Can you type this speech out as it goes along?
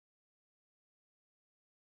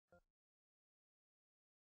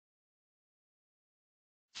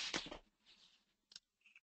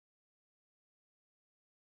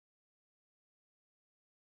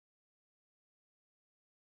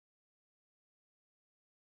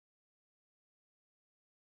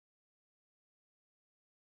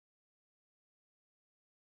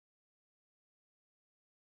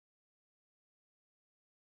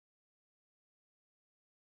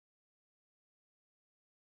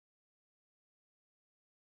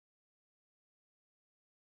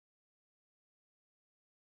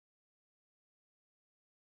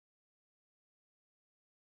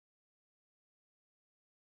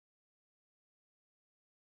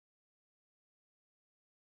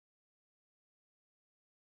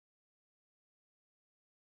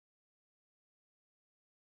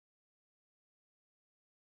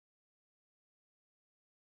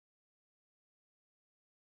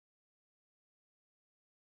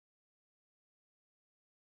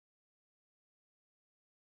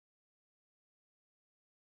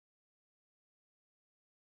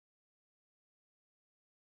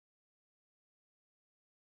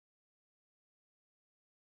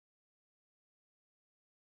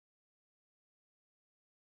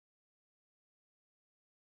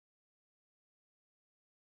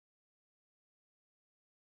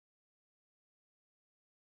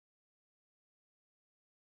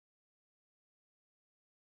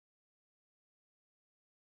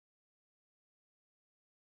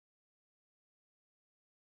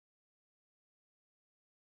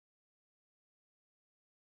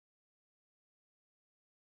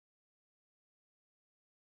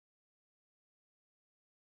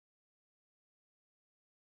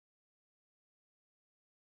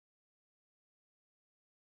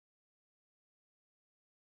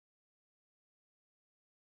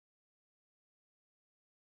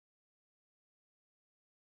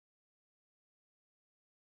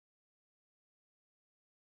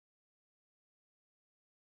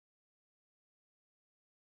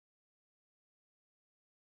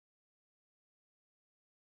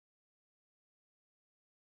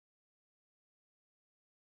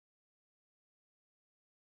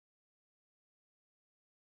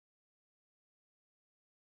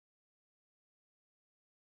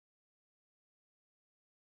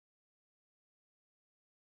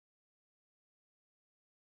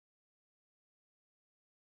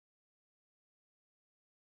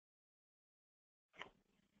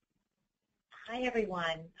Hi,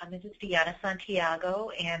 everyone. This is Diana Santiago,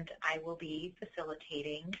 and I will be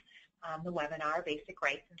facilitating the webinar, Basic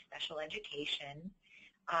Rights in Special Education.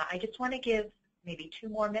 I just want to give maybe 2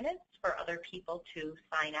 more minutes for other people to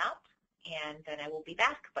sign up, and then I will be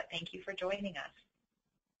back. But thank you for joining us.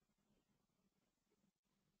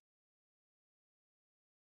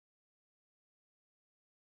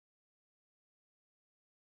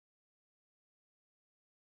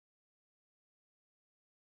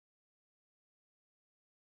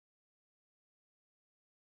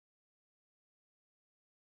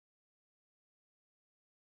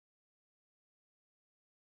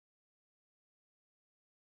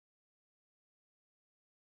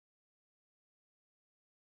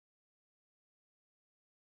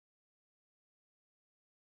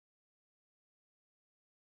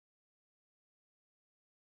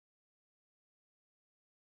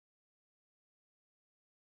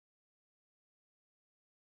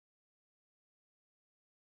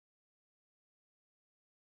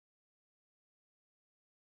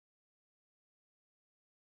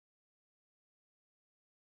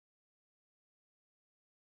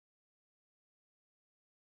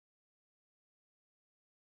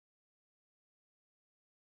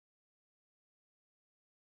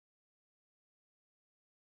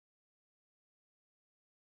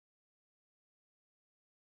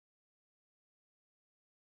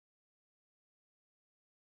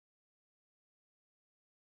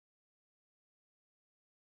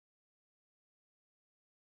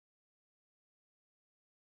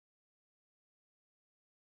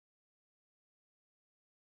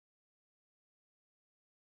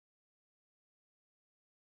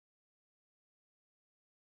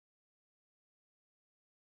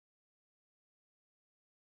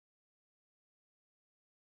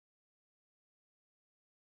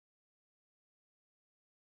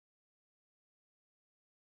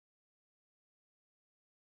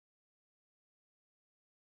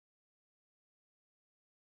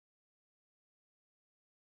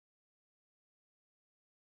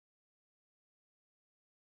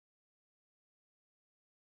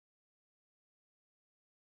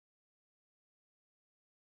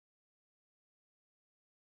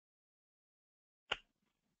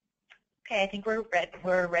 Okay, I think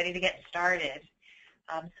we're ready to get started.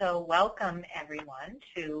 So welcome, everyone,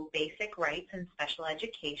 to Basic Rights in Special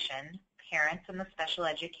Education, Parents in the Special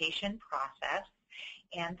Education Process.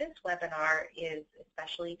 And this webinar is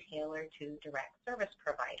especially tailored to direct service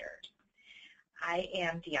providers. I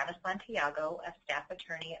am Diana Santiago, a staff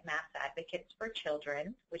attorney at Mass Advocates for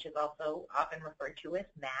Children, which is also often referred to as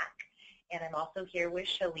MAC. And I'm also here with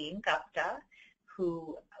Shalene Gupta,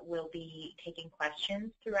 who will be taking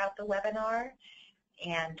questions throughout the webinar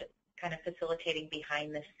and kind of facilitating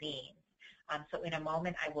behind the scenes. So in a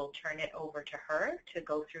moment, I will turn it over to her to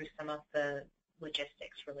go through some of the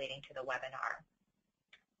logistics relating to the webinar.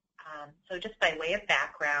 So just by way of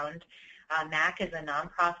background, MAC is a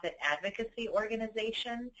nonprofit advocacy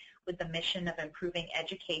organization with the mission of improving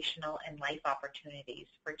educational and life opportunities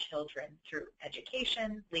for children through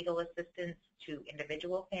education, legal assistance to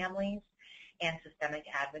individual families, and systemic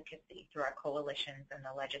advocacy through our coalitions and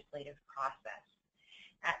the legislative process.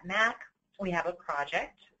 At MAC, we have a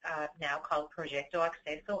project now called Proyecto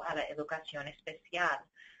Acceso a la Educación Especial,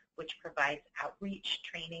 which provides outreach,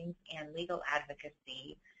 trainings, and legal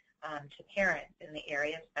advocacy to parents in the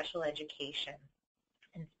area of special education,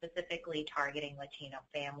 and specifically targeting Latino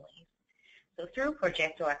families. So through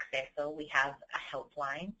Proyecto Acceso, we have a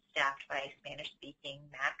helpline staffed by Spanish-speaking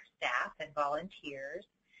MAC staff and volunteers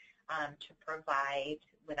to provide,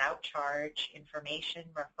 without charge, information,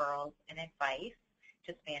 referrals, and advice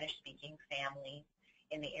to Spanish-speaking families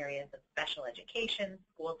in the areas of special education,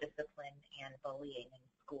 school discipline, and bullying in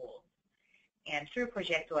schools. And through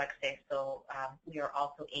Proyecto Acceso, we are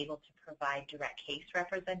also able to provide direct case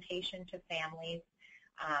representation to families,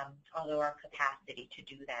 although our capacity to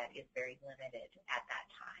do that is very limited at that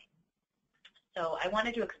time. So I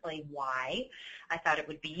wanted to explain why I thought it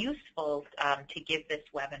would be useful to give this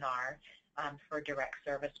webinar for direct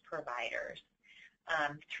service providers.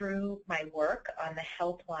 Through my work on the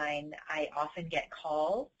helpline, I often get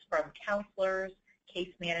calls from counselors,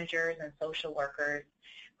 case managers, and social workers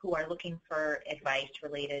who are looking for advice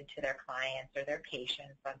related to their clients or their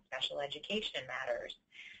patients on special education matters.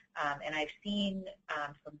 And I've seen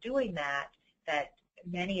from doing that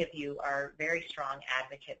many of you are very strong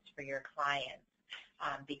advocates for your clients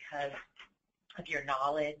because of your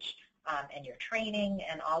knowledge and your training,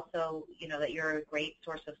 and also, that you're a great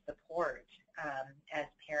source of support as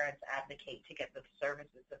parents advocate to get the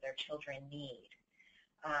services that their children need.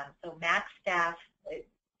 So MAC staff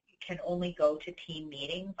can only go to team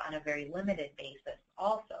meetings on a very limited basis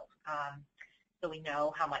also. So we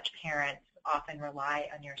know how much parents often rely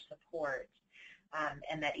on your support,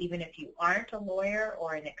 and that even if you aren't a lawyer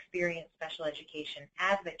or an experienced special education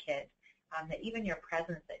advocate, that even your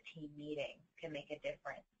presence at team meetings can make a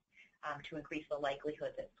difference to increase the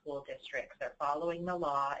likelihood that school districts are following the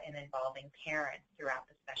law and involving parents throughout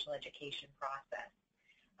the special education process.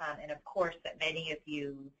 And of course, that many of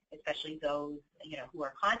you, especially those who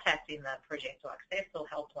are contacting the Proyecto Acceso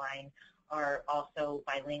helpline, are also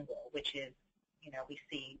bilingual, which is, we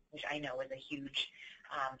see, which I know is a huge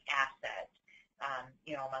asset,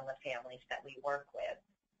 among the families that we work with.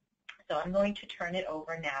 So I'm going to turn it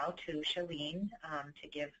over now to Shalene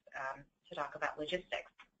to talk about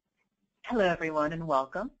logistics. Hello, everyone, and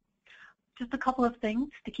welcome. Just a couple of things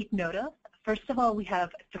to keep note of. First of all, we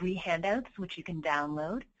have 3 handouts which you can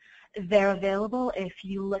download. They're available if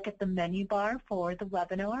you look at the menu bar for the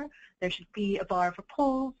webinar. There should be a bar for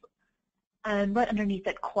polls, and right underneath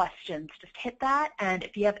it, questions. Just hit that, and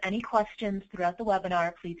if you have any questions throughout the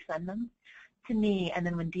webinar, please send them to me, and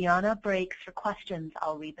then when Deanna breaks for questions,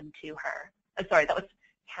 I'll read them to her. Oh, sorry, that was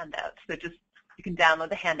handouts. So just you can download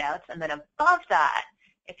the handouts, and then above that,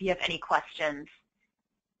 if you have any questions,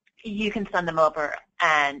 you can send them over,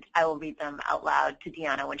 and I will read them out loud to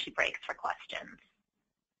Deanna when she breaks for questions.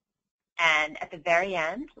 And at the very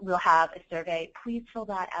end, we'll have a survey. Please fill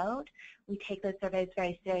that out. We take those surveys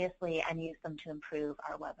very seriously and use them to improve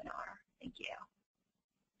our webinar. Thank you.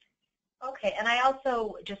 Okay, and I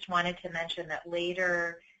also just wanted to mention that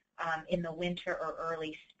later in the winter or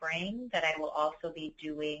early spring that I will also be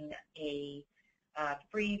doing a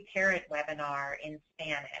free parent webinar in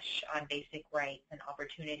Spanish on basic rights and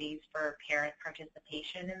opportunities for parent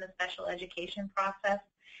participation in the special education process,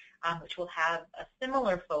 which will have a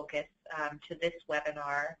similar focus to this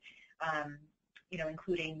webinar,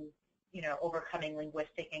 including, overcoming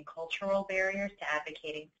linguistic and cultural barriers to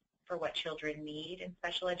advocating for what children need in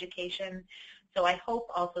special education. So I hope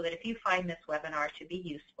also that if you find this webinar to be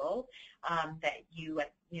useful, that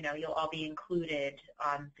you'll all be included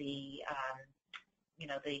on the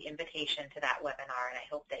the invitation to that webinar, and I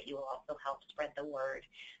hope that you will also help spread the word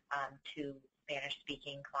to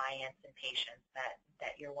Spanish-speaking clients and patients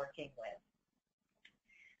that you're working with.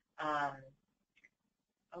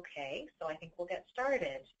 Okay, so I think we'll get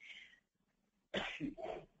started.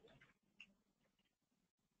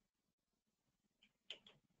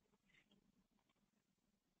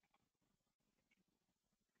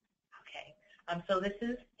 Okay, so this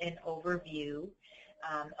is an overview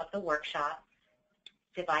of the workshop,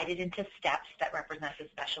 divided into steps that represent the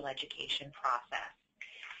special education process.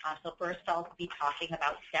 So first I'll be talking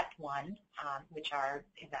about step 1, which are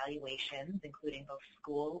evaluations, including both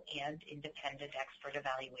school and independent expert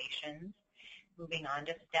evaluations. Moving on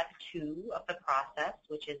to step 2 of the process,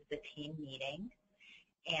 which is the team meeting.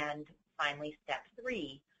 And finally, step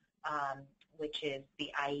 3, which is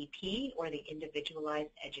the IEP, or the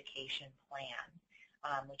Individualized Education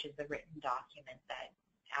Plan, which is the written document that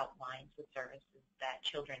outlines the services that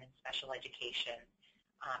children in special education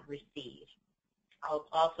receive. I'll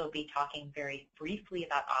also be talking very briefly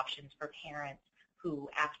about options for parents who,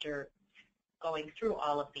 after going through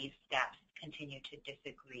all of these steps, continue to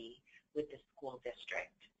disagree with the school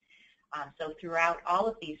district. So throughout all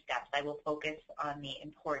of these steps, I will focus on the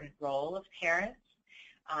important role of parents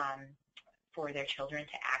for their children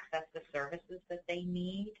to access the services that they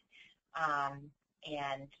need,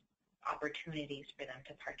 and opportunities for them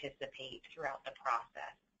to participate throughout the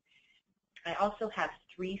process. I also have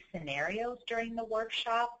 3 scenarios during the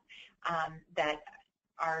workshop that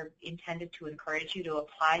are intended to encourage you to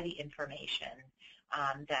apply the information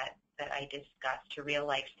that I discussed to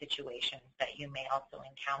real-life situations that you may also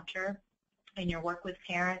encounter in your work with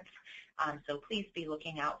parents. So please be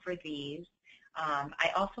looking out for these. I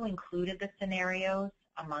also included the scenarios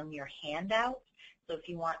among your handouts, so if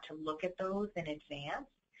you want to look at those in advance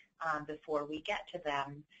before we get to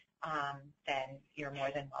them, then you're more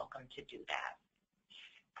than welcome to do that.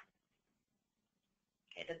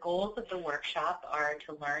 Okay, the goals of the workshop are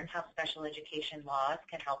to learn how special education laws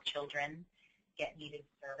can help children get needed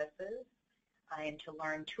services, and to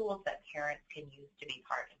learn tools that parents can use to be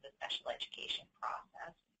part of the special education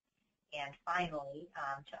process. And finally,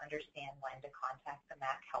 to understand when to contact the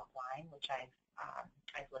MAC helpline, which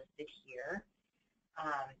I've listed here.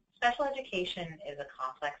 Special education is a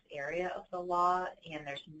complex area of the law, and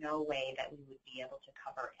there's no way that we would be able to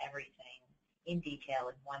cover everything in detail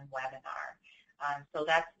in one webinar. So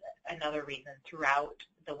that's another reason throughout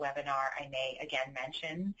the webinar I may again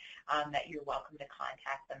mention that you're welcome to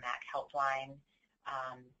contact the MAC helpline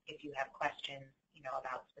if you have questions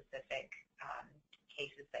about specific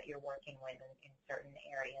cases that you're working with in certain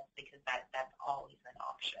areas, because that's always an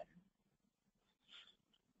option.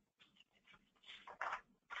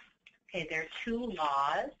 Okay, there are two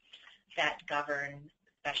laws that govern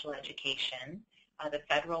special education, the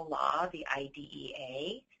federal law, the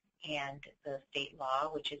IDEA, and the state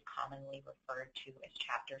law, which is commonly referred to as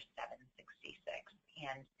Chapter 766.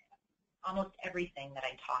 And almost everything that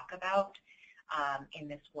I talk about in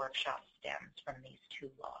this workshop stems from these two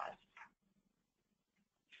laws.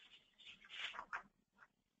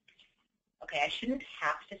 Okay, I shouldn't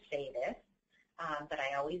have to say this, but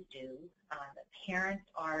I always do, that parents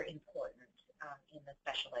are important in the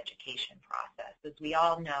special education process. As we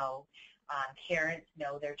all know, parents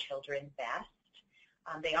know their children best.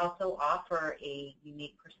 They also offer a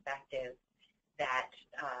unique perspective that,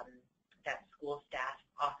 that school staff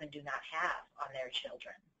often do not have on their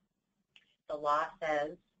children. The law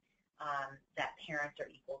says that parents are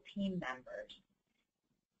equal team members,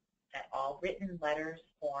 that all written letters,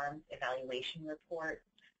 forms, evaluation reports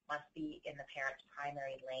must be in the parent's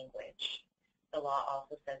primary language. The law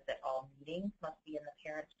also says that all meetings must be in the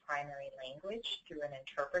parent's primary language through an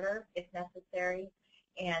interpreter if necessary,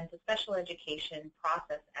 and the special education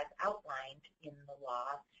process as outlined in the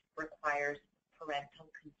law requires parental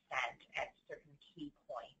consent at certain key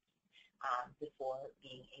points before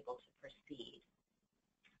being able to proceed.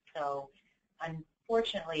 So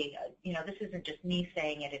unfortunately, this isn't just me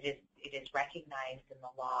saying it, it is recognized in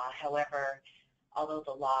the law. However, although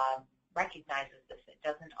the law recognizes this, it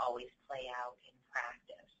doesn't always play out in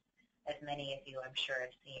practice, as many of you I'm sure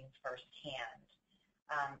have seen firsthand.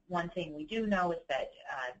 One thing we do know is that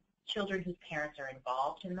children whose parents are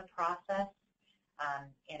involved in the process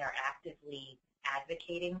and are actively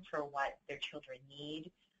advocating for what their children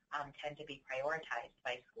need tend to be prioritized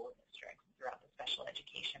by school districts throughout the special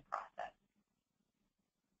education process.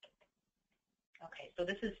 Okay, so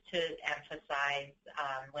this is to emphasize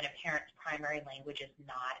when a parent's primary language is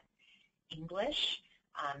not English,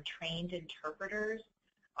 trained interpreters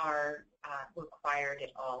are required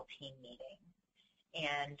at all team meetings.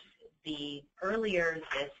 And earlier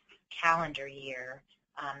this calendar year,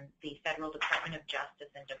 the Federal Department of Justice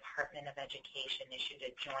and Department of Education issued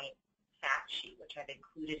a joint fact sheet, which I've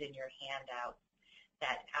included in your handout,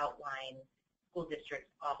 that outlines school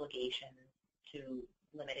districts' obligations to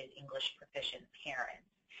limited English proficient parents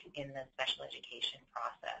in the special education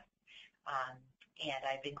process. And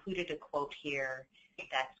I've included a quote here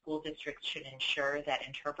that school districts should ensure that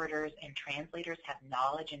interpreters and translators have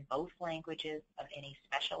knowledge in both languages of any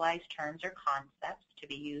specialized terms or concepts to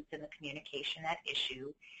be used in the communication at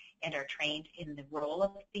issue, and are trained in the role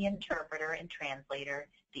of the interpreter and translator,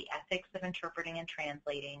 the ethics of interpreting and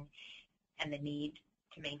translating, and the need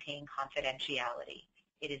to maintain confidentiality.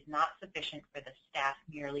 It is not sufficient for the staff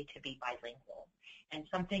merely to be bilingual. And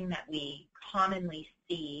something that we commonly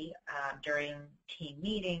see during team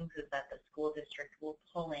meetings is that the school district will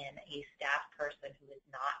pull in a staff person who is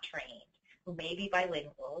not trained, who may be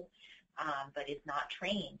bilingual, but is not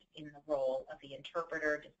trained in the role of the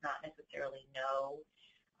interpreter, does not necessarily know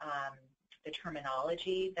the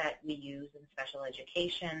terminology that we use in special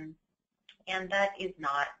education, and that is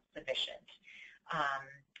not sufficient.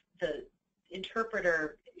 The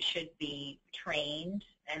interpreter should be trained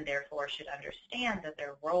and therefore should understand that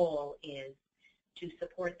their role is to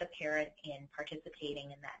support the parent in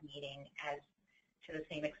participating in that meeting as to the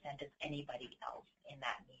same extent as anybody else in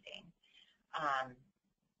that meeting.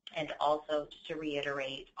 And also to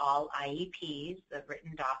reiterate, all IEPs, the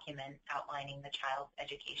written document outlining the child's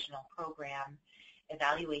educational program,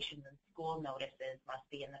 evaluations and school notices must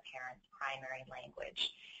be in the parent's primary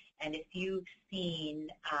language. And if you've seen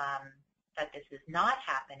that this is not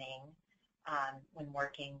happening when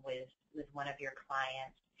working with one of your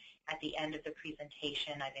clients, at the end of the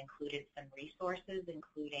presentation I've included some resources,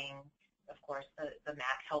 including, of course, the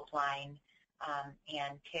MAC helpline,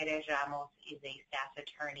 and Tere Ramos is a staff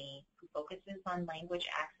attorney who focuses on language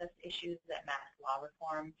access issues at Mass Law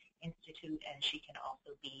Reform Institute, and she can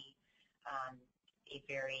also be a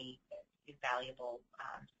very valuable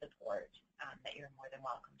support that you're more than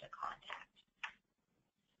welcome to contact.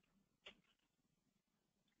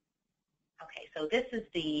 Okay, so this is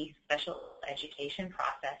the special education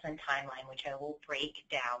process and timeline, which I will break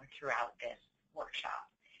down throughout this workshop.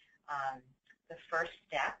 The first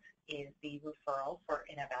step is the referral for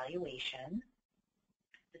an evaluation,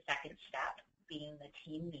 the second step being the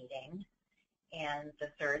team meeting, and the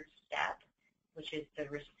third step, which is the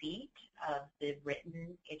receipt of the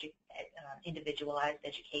written individualized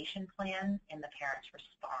education plan and the parent's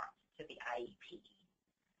response to the IEP.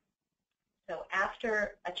 So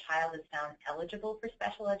after a child is found eligible for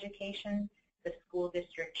special education, the school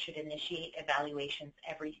district should initiate evaluations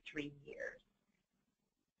every 3 years.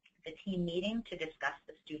 The team meeting to discuss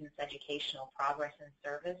the student's educational progress and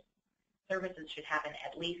services should happen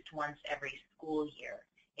at least once every school year.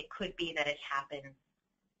 It could be that it happens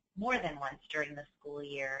more than once during the school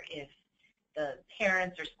year if the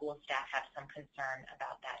parents or school staff have some concern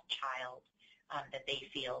about that child that they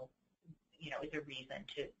feel, is a reason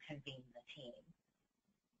to convene the team.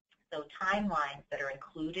 So timelines that are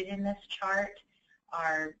included in this chart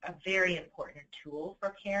are a very important tool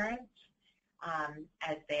for parents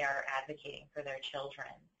as they are advocating for their children.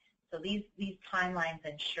 So these timelines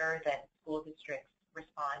ensure that school districts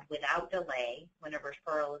respond without delay when a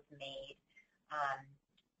referral is made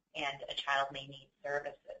and a child may need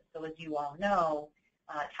services. So as you all know,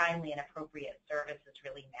 timely and appropriate services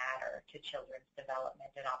really matter to children's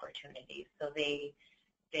development and opportunities. So they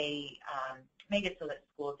make it so that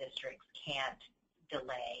school districts can't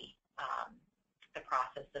delay the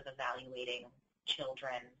process of evaluating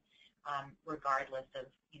children regardless of,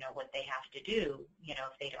 what they have to do.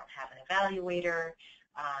 If they don't have an evaluator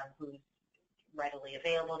who's readily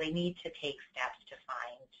available, they need to take steps to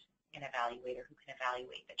find an evaluator who can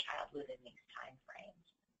evaluate the child within these time frames.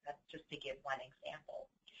 That's just to give one example.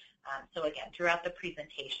 So again, throughout the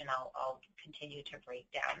presentation, I'll continue to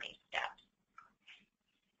break down these steps.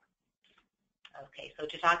 Okay, so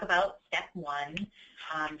to talk about step one,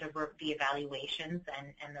 the evaluations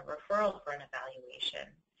and the referral for an evaluation.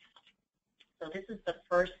 So this is the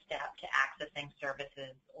first step to accessing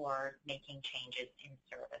services or making changes in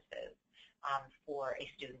services for a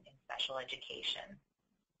student in special education.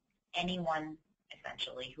 Anyone,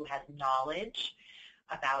 essentially, who has knowledge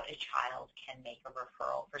about a child can make a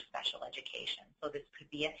referral for special education. So this could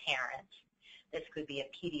be a parent. This could be a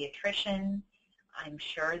pediatrician. I'm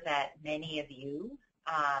sure that many of you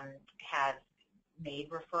have made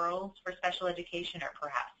referrals for special education or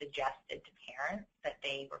perhaps suggested to parents that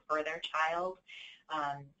they refer their child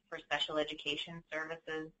for special education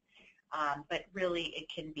services. But really, it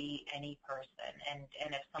can be any person.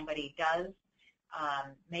 And if somebody does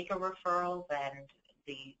make a referral, then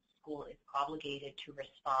the school is obligated to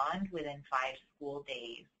respond within 5 school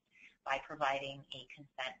days by providing a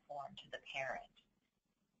consent form to the parent.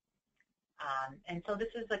 And so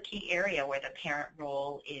this is a key area where the parent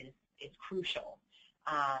role is crucial.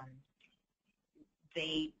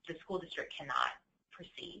 The school district cannot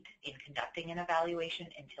proceed in conducting an evaluation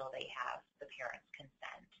until they have the parent's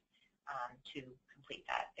consent to complete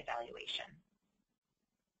that evaluation.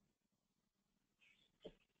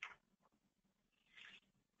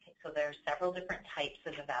 Okay, so there are several different types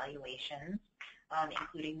of evaluations,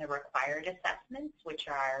 including the required assessments, which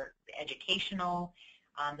are educational,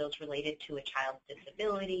 those related to a child's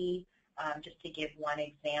disability. Just to give one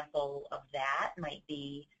example of that might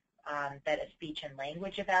be that a speech and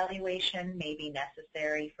language evaluation may be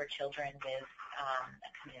necessary for children with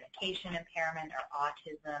a communication impairment or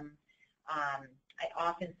autism. I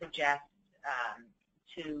often suggest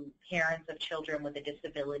to parents of children with a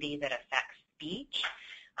disability that affects speech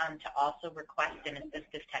to also request an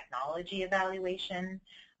assistive technology evaluation,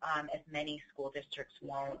 as many school districts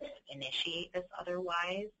won't initiate this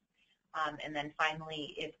otherwise. And then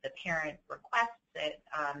finally, if the parent requests it,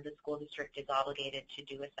 the school district is obligated to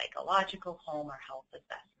do a psychological home or health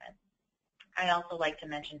assessment. I also like to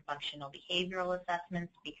mention functional behavioral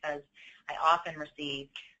assessments because I often receive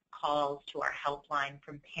calls to our helpline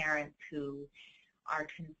from parents who are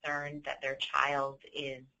concerned that their child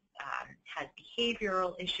has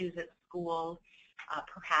behavioral issues at school,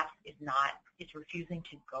 perhaps is refusing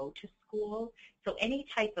to go to school. So any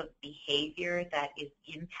type of behavior that is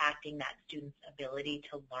impacting that student's ability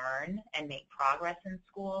to learn and make progress in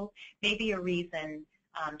school may be a reason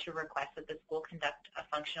to request that the school conduct a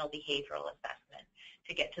functional behavioral assessment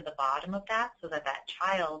to get to the bottom of that so that that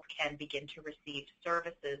child can begin to receive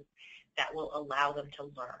services that will allow them to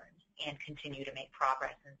learn and continue to make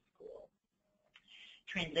progress in school.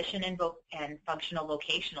 Transition and functional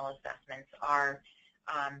vocational assessments are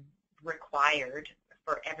required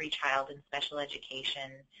for every child in special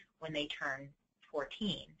education when they turn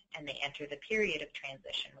 14 and they enter the period of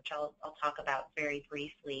transition, which I'll talk about very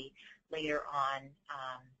briefly later on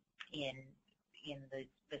in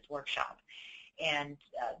this workshop. And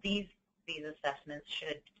these assessments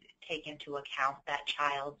should take into account that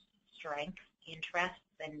child's strengths, interests,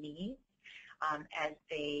 and needs as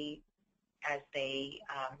they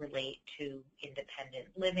relate to independent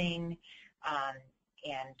living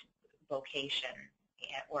and vocation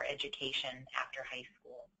or education after high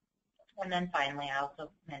school. And then finally, I also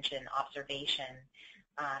mentioned observation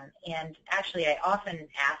And actually, I often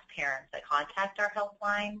ask parents that contact our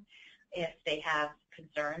helpline if they have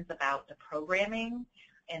concerns about the programming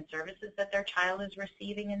and services that their child is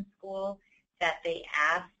receiving in school, that they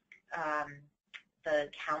ask the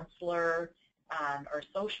counselor or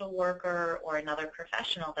social worker or another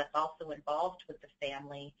professional that's also involved with the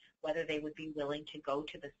family whether they would be willing to go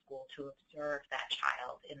to the school to observe that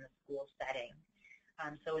child in the school setting.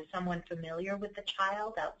 So as someone familiar with the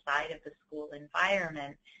child outside of the school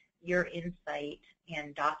environment, your insight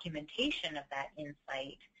and documentation of that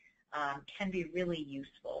insight can be really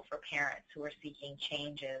useful for parents who are seeking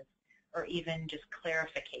changes or even just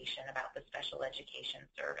clarification about the special education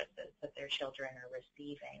services that their children are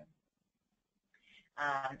receiving.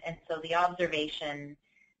 And so the observation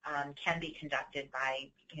can be conducted by,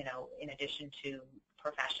 in addition to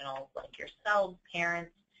professionals like yourselves,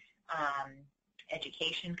 parents,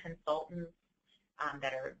 education consultants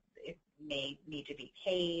that may need to be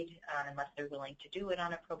paid unless they're willing to do it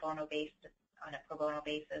on a pro bono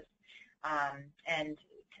basis. And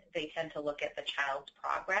they tend to look at the child's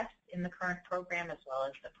progress in the current program as well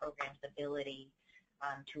as the program's ability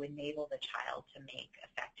to enable the child to make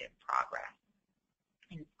effective progress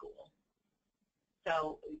in school.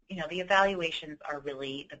 So, the evaluations are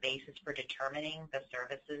really the basis for determining the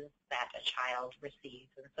services that a child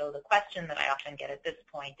receives. And so the question that I often get at this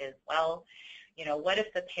point is, well, what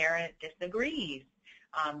if the parent disagrees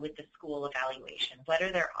with the school evaluation? What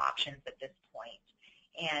are their options at this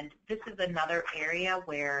point? And this is another area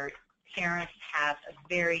where parents have a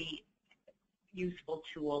very useful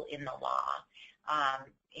tool in the law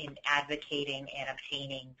in advocating and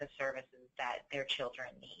obtaining the services that their children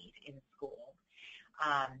need in school.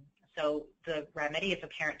 So the remedy, if a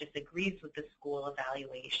parent disagrees with the school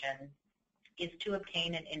evaluation, is to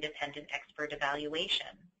obtain an independent expert evaluation.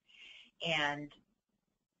 And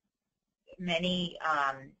many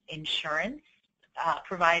insurance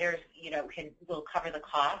providers, will cover the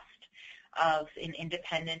cost of an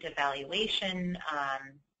independent evaluation.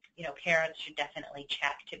 Parents should definitely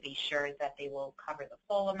check to be sure that they will cover the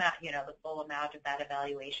full amount, the full amount of that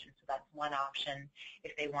evaluation. So that's one option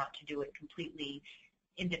if they want to do it completely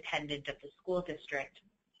independent of the school district.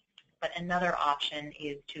 But another option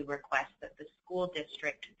is to request that the school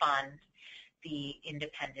district fund the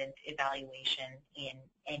independent evaluation in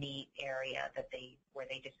any area where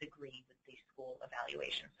they disagree with the school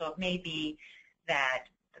evaluation. So it may be that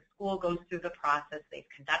the school goes through the process, they've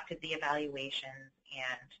conducted the evaluations,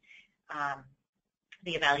 and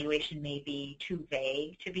the evaluation may be too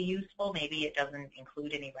vague to be useful. Maybe it doesn't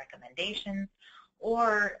include any recommendations.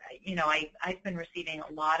 Or, I've been receiving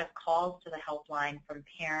a lot of calls to the helpline from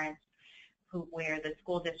parents where the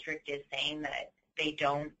school district is saying that they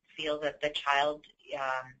don't feel that the child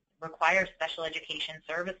requires special education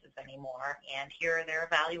services anymore, and here are their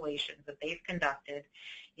evaluations that they've conducted,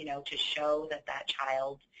 to show that that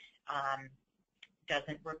child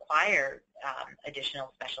doesn't require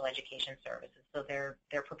additional special education services. So they're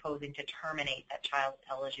proposing to terminate that child's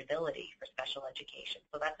eligibility for special education.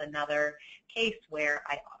 So that's another case where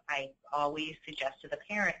I always suggest to the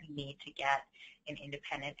parent you need to get an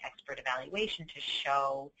independent expert evaluation to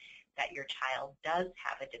show that your child does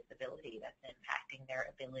have a disability that's impacting their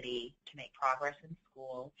ability to make progress in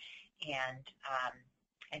school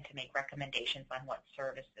and to make recommendations on what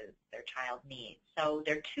services their child needs. So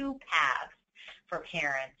there are two paths for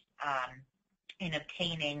parents in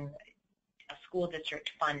obtaining a school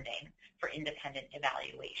district funding for independent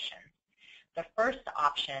evaluation. The first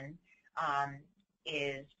option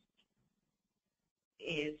is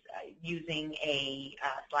using a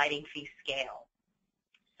sliding fee scale.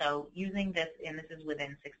 So using this, and this is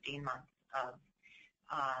within 16 months of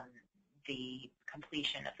the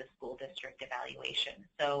completion of the school district evaluation.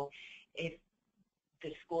 So if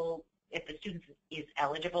the student is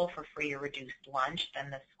eligible for free or reduced lunch, then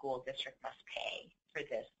the school district must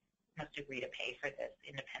agree to pay for this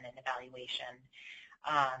independent evaluation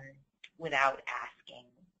without asking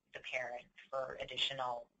the parent for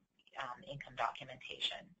additional income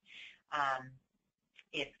documentation.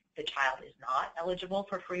 If the child is not eligible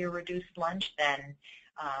for free or reduced lunch, then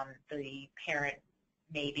the parent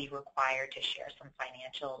may be required to share some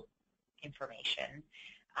financial information,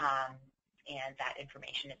 and that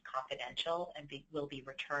information is confidential and will be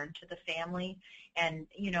returned to the family. And,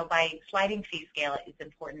 by sliding fee scale, it's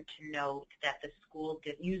important to note that the school,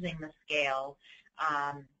 using the scale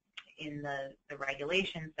in the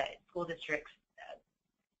regulations, that school districts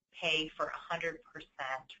pay for 100%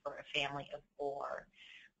 for a family of 4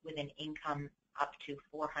 with an income up to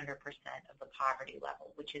 400% of the poverty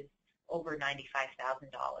level, which is over $95,000.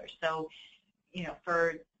 So,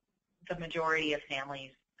 for the majority of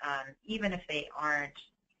families, even if they aren't,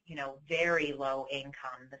 very low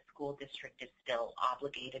income, the school district is still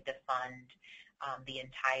obligated to fund the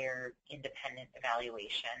entire independent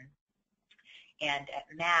evaluation. And at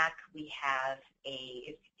MAC, we have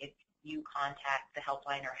if you contact the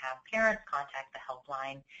helpline or have parents contact the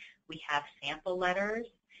helpline, we have sample letters.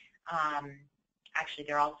 Actually,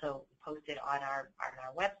 they're also posted on our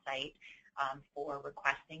website for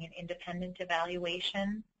requesting an independent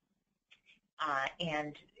evaluation.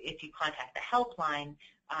 And if you contact the helpline,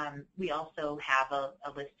 we also have a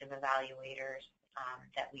list of evaluators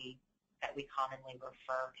that we commonly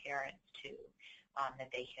refer parents to that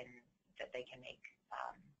they can make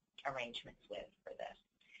arrangements with for this.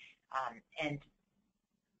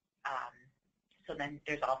 So then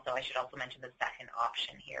there's also, I should also mention the second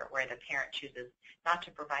option here, where the parent chooses not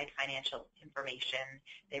to provide financial information.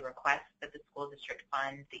 They request that the school district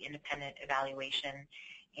fund the independent evaluation,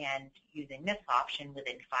 and using this option,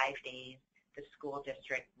 within 5 days, the school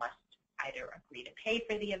district must either agree to pay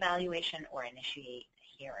for the evaluation or initiate a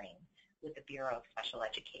hearing with the Bureau of Special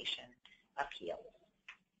Education Appeals.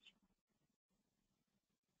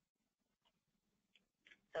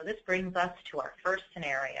 So this brings us to our first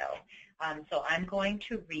scenario. So I'm going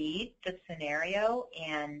to read the scenario,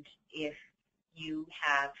 and if you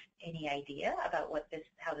have any idea about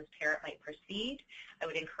how this parent might proceed, I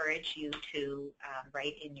would encourage you to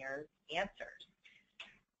write in your answers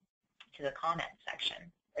to the comment section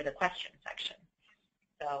or the question section.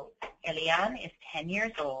 So Elian is 10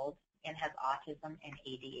 years old and has autism and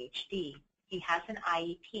ADHD. He has an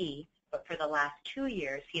IEP, but for the last 2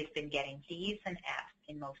 years, he has been getting D's and F's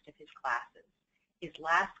in most of his classes. His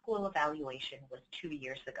last school evaluation was 2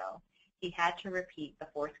 years ago. He had to repeat the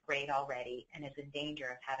 4th grade already and is in danger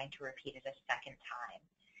of having to repeat it a second time.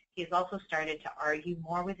 He has also started to argue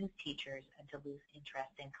more with his teachers and to lose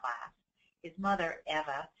interest in class. His mother,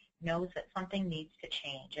 Eva, knows that something needs to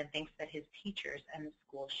change and thinks that his teachers and the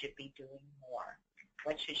school should be doing more.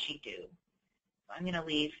 What should she do? So I'm going to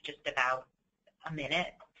leave just about a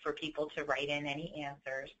minute for people to write in any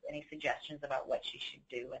answers, any suggestions about what she should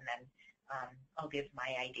do, and then I'll give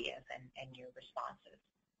my ideas and your responses.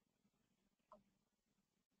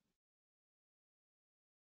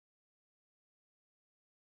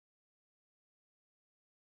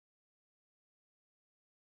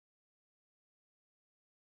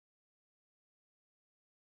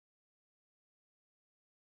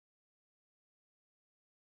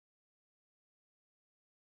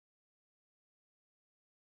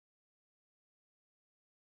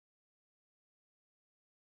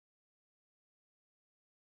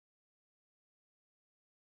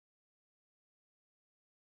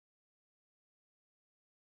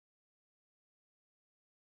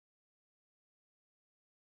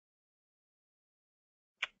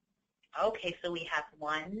 Okay, so we have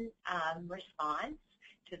one response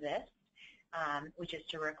to this, which is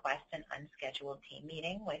to request an unscheduled team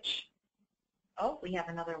meeting, which, oh, we have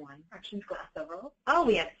another one. Actually, we've got several. Oh,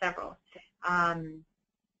 we have several.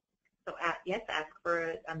 So, yes, ask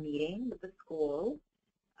for a meeting with the school.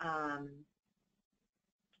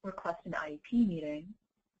 Request an IEP meeting,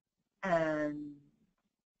 and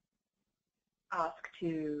ask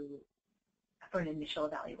for an initial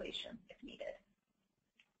evaluation if needed.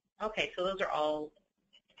 Okay, so those are all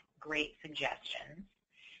great suggestions.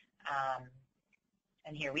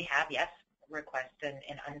 And here we have, yes, request an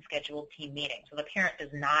unscheduled team meeting. So the parent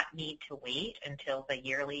does not need to wait until the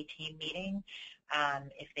yearly team meeting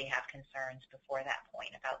if they have concerns before that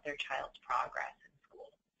point about their child's progress in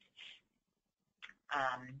school.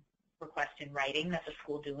 Request in writing that the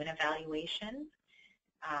school do an evaluation.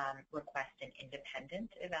 Request an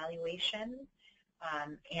independent evaluation.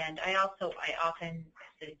 And I often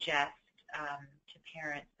suggest to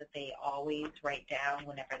parents that they always write down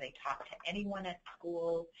whenever they talk to anyone at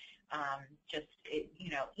school.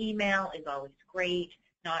 Email is always great.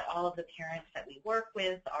 Not all of the parents that we work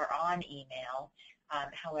with are on email.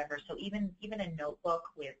 However, so even a notebook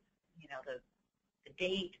with, the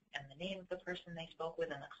date and the name of the person they spoke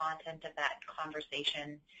with and the content of that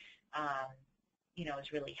conversation,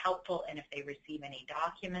 is really helpful. And if they receive any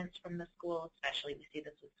documents from the school, especially we see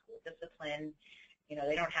this with school discipline,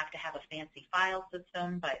 they don't have to have a fancy file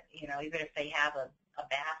system, but, even if they have a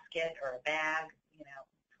basket or a bag,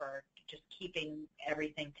 for just keeping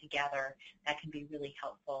everything together, that can be really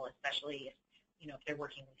helpful, especially if, if they're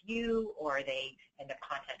working with you or they end up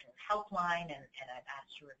contacting the helpline and I've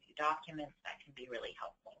asked to review documents, that can be really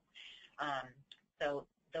helpful. So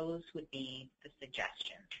those would be the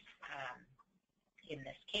suggestions in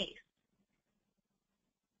this case.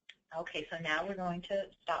 Okay, so now we're going to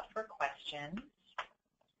stop for questions.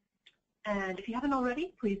 And if you haven't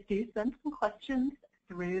already, please do send some questions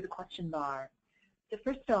through the question bar. So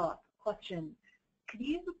first off, question, could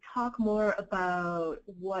you talk more about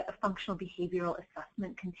what a functional behavioral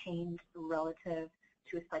assessment contains relative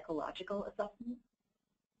to a psychological assessment?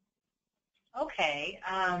 Okay.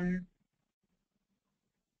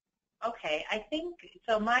 Okay, I think,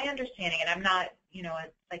 so my understanding, and I'm not,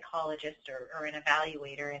 a psychologist or an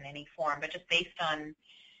evaluator in any form, but just based on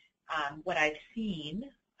what I've seen,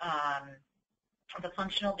 the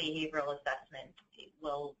functional behavioral assessment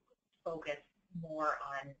will focus more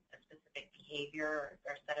on a specific behavior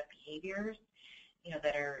or set of behaviors,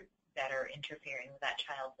 that are interfering with that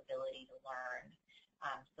child's ability to learn.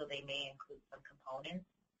 So they may include some components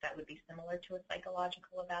that would be similar to a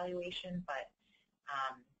psychological evaluation, but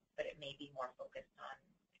it may be more focused on,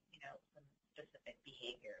 some specific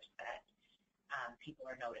behaviors that people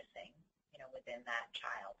are noticing, within that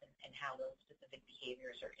child and how those specific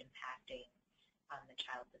behaviors are impacting the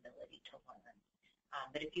child's ability to learn.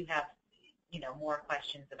 But if you have, more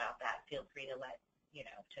questions about that, feel free to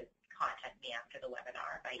to contact me after the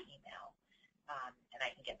webinar by email, and I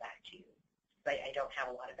can get back to you. But I don't have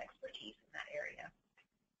a lot of expertise in that area.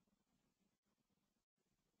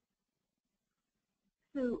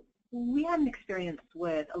 So we had an experience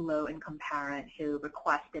with a low-income parent who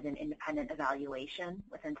requested an independent evaluation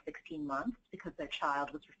within 16 months because their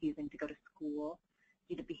child was refusing to go to school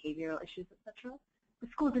due to behavioral issues, etc. The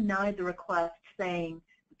school denied the request, saying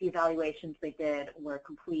that the evaluations they did were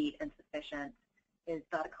complete and sufficient. Is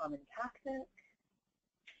that a common tactic?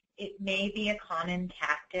 It may be a common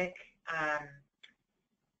tactic.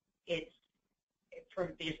 It's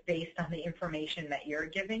just based on the information that you're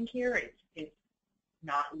giving here. It's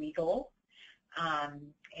not legal, and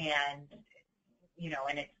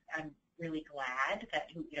I'm really glad that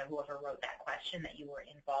whoever wrote that question that you were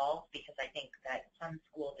involved, because I think that some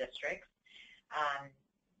school districts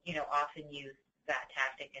often use that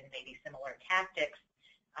tactic and maybe similar tactics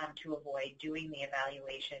to avoid doing the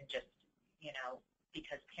evaluation, just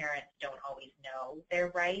because parents don't always know their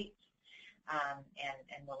rights,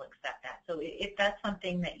 and will accept that. So if that's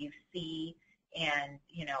something that you see, and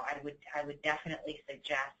I would definitely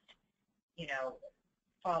suggest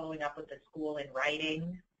following up with the school in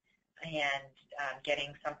writing, and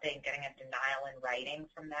getting a denial in writing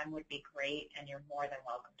from them would be great. And you're more than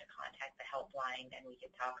welcome to contact the helpline, and we can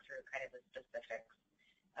talk through kind of the specifics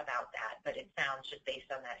about that. But it sounds, just based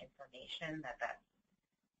on that information, that's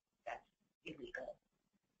illegal.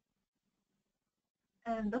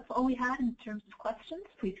 And that's all we had in terms of questions.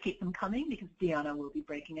 Please keep them coming, because Deanna will be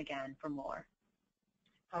breaking again for more.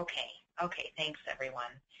 Okay, thanks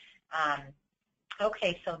everyone.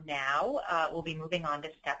 Okay, so now we'll be moving on to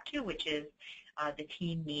step 2, which is the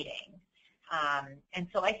team meeting. And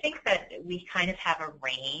so I think that we kind of have a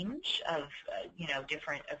range of,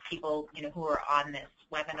 different people, who are on this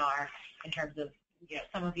webinar, in terms of,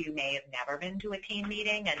 some of you may have never been to a team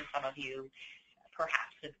meeting, and some of you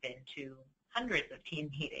perhaps have been to hundreds of team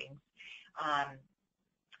meetings.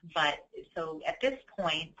 But so at this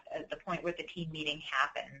point, at the point where the team meeting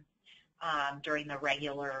happens, during the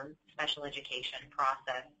regular special education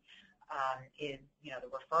process, is, the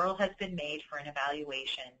referral has been made for an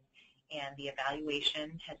evaluation, and the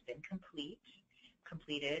evaluation has been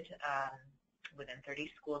completed within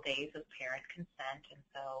 30 school days of parent consent, and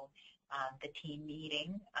so the team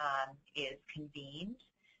meeting is convened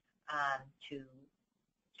to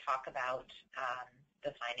talk about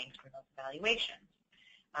the findings from those evaluations.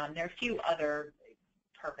 There are a few other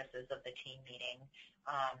purposes of the team meeting.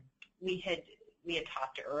 We had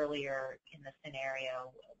talked earlier in the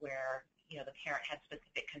scenario where the parent had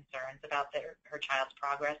specific concerns about her child's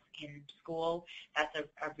progress in school. That's a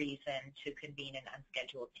reason to convene an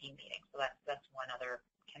unscheduled team meeting. So that's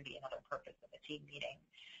can be another purpose of a team meeting.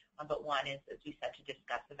 But one is, as we said, to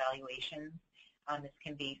discuss evaluations. This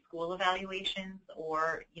can be school evaluations,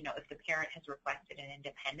 or if the parent has requested an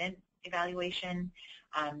independent evaluation,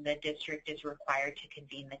 the district is required to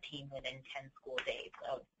convene the team within 10 school days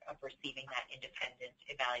of receiving that independent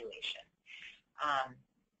evaluation.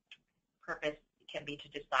 Purpose can be to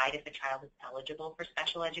decide if the child is eligible for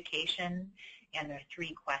special education, and there are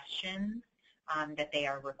 3 questions that they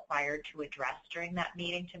are required to address during that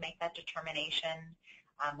meeting to make that determination,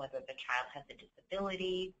 whether the child has a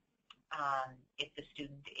disability, if the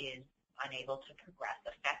student is unable to progress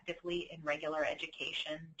effectively in regular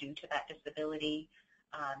education due to that disability,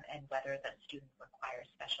 and whether the student requires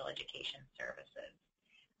special education services.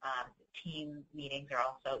 Team meetings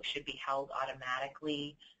should be held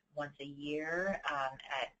automatically once a year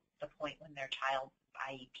at the point when their child's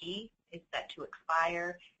IEP is set to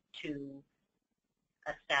expire, to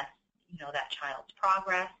assess, that child's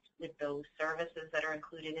progress with those services that are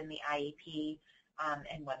included in the IEP,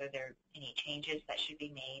 and whether there are any changes that should be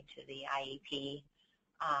made to the IEP,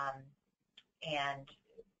 and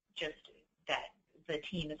just that the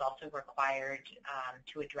team is also required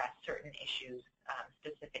to address certain issues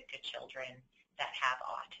specific to children that have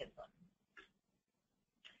autism.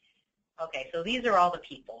 Okay, so these are all the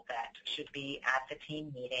people that should be at the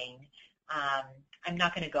team meeting. I'm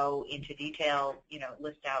not going to go into detail,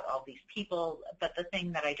 list out all these people, but the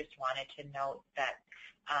thing that I just wanted to note that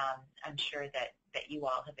I'm sure that you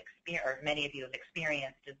all have experienced, or many of you have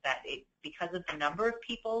experienced, is that because of the number of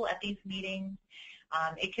people at these meetings,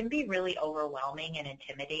 it can be really overwhelming and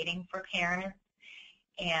intimidating for parents,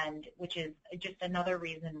 and which is just another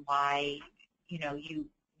reason why,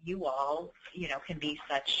 you all, can be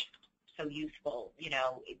so useful, to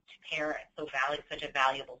parents, such a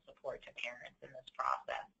valuable support to parents in this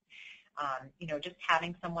process. Just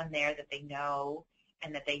having someone there that they know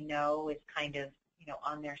and that they know is kind of,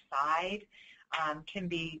 on their side can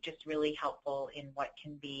be just really helpful in what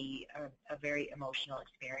can be a very emotional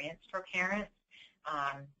experience for parents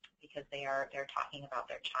because they're talking about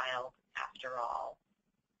their child after all.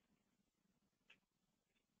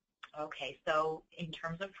 Okay, so in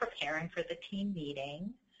terms of preparing for the team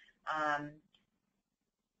meeting,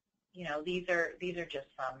 these are just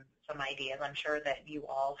some ideas. I'm sure that you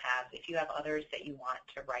all have, if you have others that you want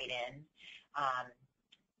to write in,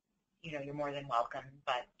 you're more than welcome,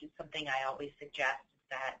 but something I always suggest is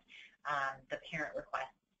that the parent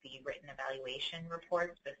requests the written evaluation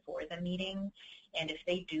reports before the meeting, and if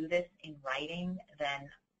they do this in writing, then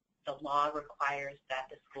the law requires that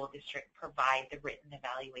the school district provide the written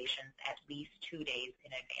evaluations at least 2 days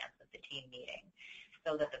in advance of the team meeting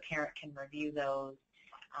so that the parent can review those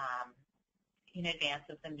in advance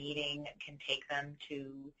of the meeting, can take them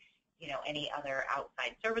to, any other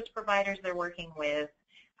outside service providers they're working with,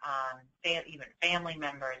 even family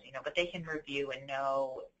members, but they can review and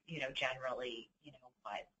know, generally,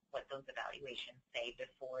 what those evaluations say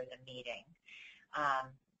before the meeting.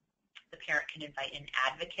 The parent can invite an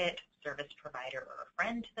advocate, service provider, or a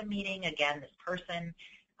friend to the meeting. Again, this person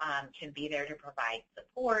can be there to provide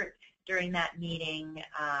support during that meeting,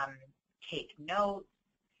 take notes,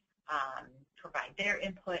 provide their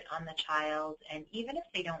input on the child, and even if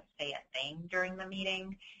they don't say a thing during the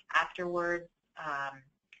meeting, afterwards,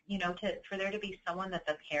 for there to be someone that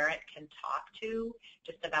the parent can talk to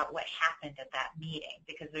just about what happened at that meeting,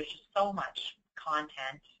 because there's just so much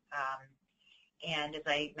content. And as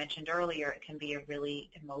I mentioned earlier, it can be a really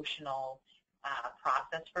emotional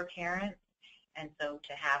process for parents, and so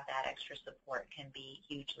to have that extra support can be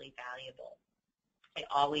hugely valuable. I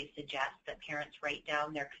always suggest that parents write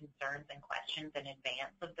down their concerns and questions in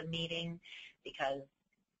advance of the meeting because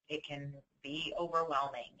it can be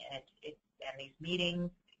overwhelming. And these meetings,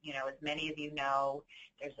 as many of you know,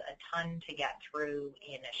 there's a ton to get through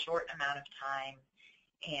in a short amount of time.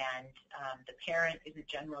 And the parent is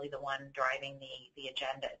generally the one driving the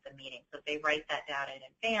agenda at the meeting. So if they write that down in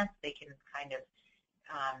advance, they can kind of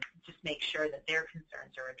just make sure that their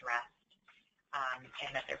concerns are addressed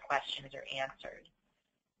and that their questions are answered.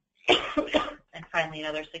 And finally,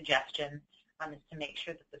 another suggestion is to make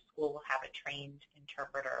sure that the school will have a trained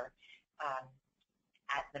interpreter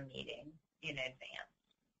at the meeting in advance.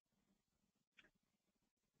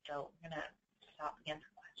 So I'm going to stop again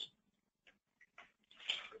for questions.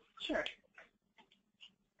 Sure.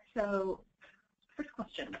 So, first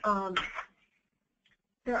question.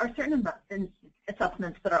 There are certain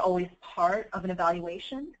assessments that are always part of an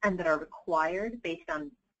evaluation and that are required based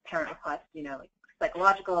on parent requests, like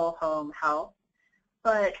psychological, home, health.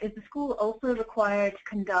 But is the school also required to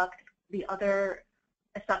conduct the other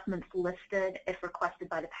assessments listed if requested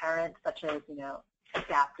by the parent, such as,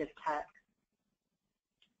 adaptive tests?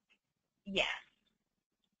 Yes.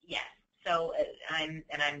 Yes. So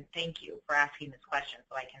thank you for asking this question,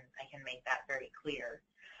 so I can make that very clear.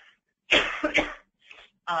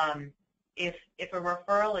 If a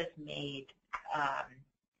referral is made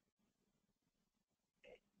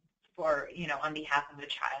for on behalf of a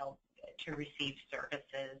child to receive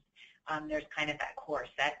services, there's kind of that core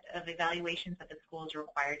set of evaluations that the school is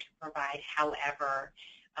required to provide. However,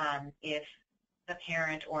 if the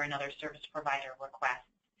parent or another service provider requests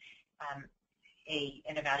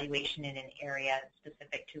an evaluation in an area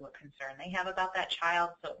specific to a concern they have about that child,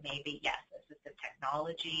 so it may be, yes, assistive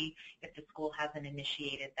technology, if the school hasn't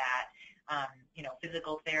initiated that,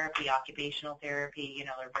 physical therapy, occupational therapy,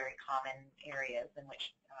 are very common areas in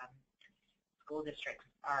which school districts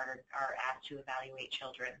are asked to evaluate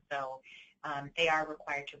children. So they are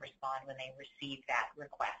required to respond when they receive that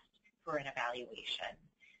request for an evaluation.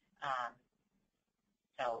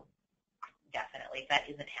 So definitely, if that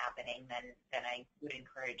isn't happening, then I would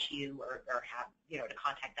encourage you or have, to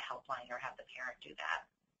contact the helpline or have the parent do that.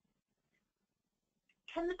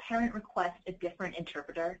 Can the parent request a different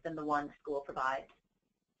interpreter than the one the school provides?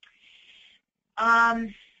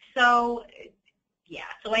 So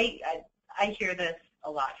I hear this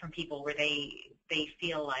a lot from people where they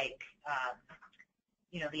feel like,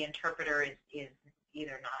 the interpreter is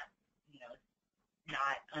either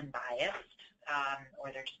not unbiased,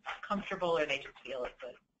 or they're just not comfortable, or they just feel it's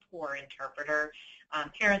a poor interpreter.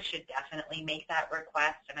 Parents should definitely make that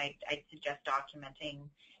request, and I'd suggest documenting,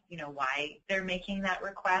 why they're making that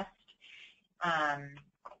request.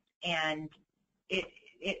 And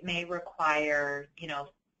it may require,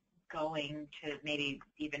 going to maybe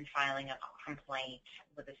even filing a complaint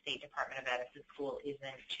with the State Department of Ed if the school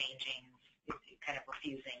isn't changing, is kind of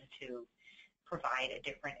refusing to provide a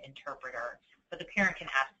different interpreter. But the parent can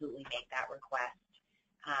absolutely make that request.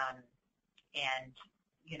 And,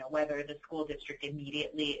 whether the school district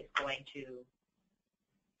immediately is going to,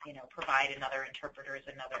 provide another interpreter is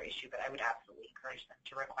another issue, but I would absolutely encourage them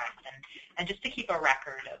to request. And just to keep a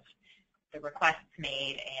record of the requests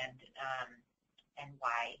made and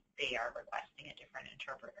why they are requesting a different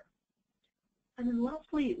interpreter. And then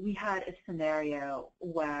lastly, we had a scenario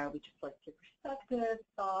where we just looked at perspective,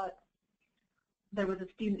 thought there was a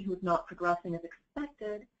student who was not progressing as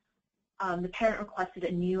expected. The parent requested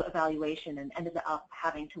a new evaluation and ended up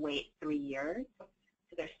having to wait 3 years. So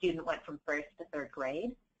their student went from first to third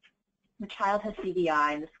grade. The child has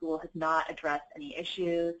TBI and the school has not addressed any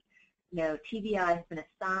issues. No TBI has been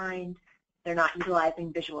assigned. They're not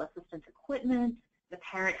utilizing visual assistance equipment. The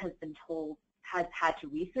parent has been told, has had to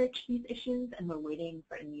research these issues, and we're waiting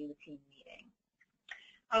for a new team meeting.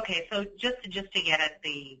 Okay, so just to get at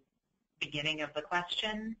the beginning of the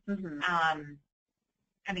question, I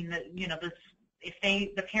mean, if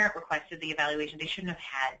the parent requested the evaluation, they shouldn't have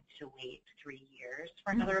had to wait 3 years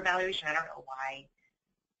for another evaluation. I don't know why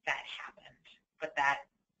that happened, but that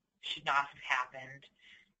should not have happened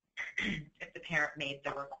if the parent made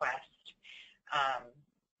the request.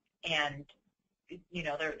 And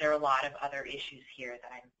there are a lot of other issues here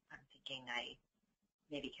that I'm thinking I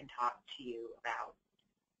maybe can talk to you about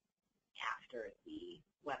after the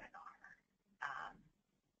webinar.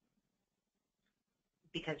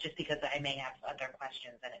 Because I may have other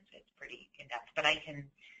questions and it's pretty in-depth, but I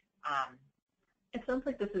can. It sounds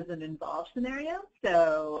like this is an involved scenario,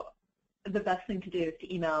 so the best thing to do is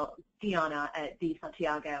to email Deanna at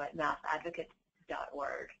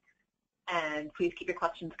dsantiago@massadvocates.org. And please keep your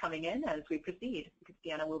questions coming in as we proceed, because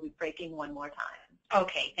Deanna will be breaking one more time.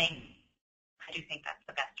 Okay, thanks. I do think that's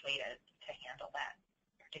the best way to handle that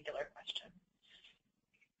particular question.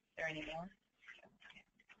 Is there any more?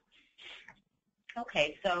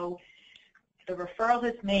 Okay, so the referral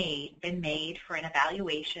has been made for an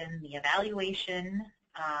evaluation. The evaluation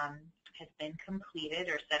has been completed,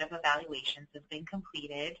 or set of evaluations has been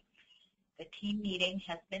completed. The team meeting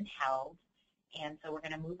has been held, and so we're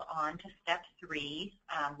going to move on to step 3,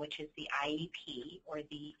 which is the IEP, or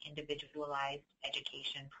the Individualized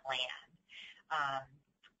Education Plan.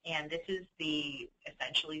 And this is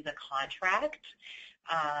essentially the contract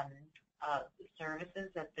of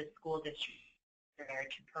services that the school district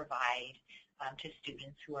to provide to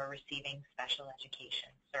students who are receiving special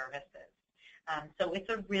education services. So it's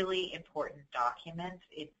a really important document.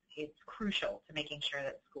 It's crucial to making sure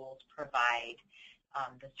that schools provide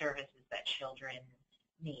the services that children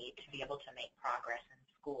need to be able to make progress in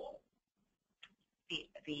school.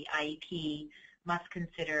 The IEP must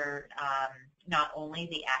consider not only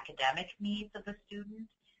the academic needs of the student,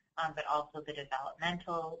 but also the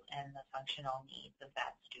developmental and the functional needs of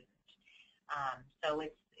that student. So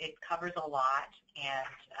it covers a lot, and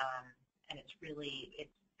it's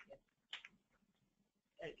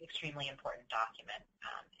an extremely important document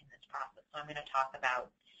in this process. So I'm going to talk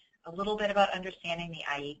about a little bit about understanding the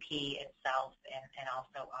IEP itself, and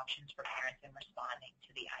also options for parents in responding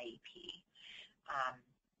to the IEP.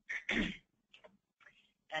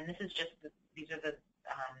 And this is just these are the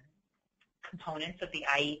components of the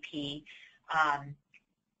IEP.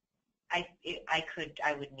 I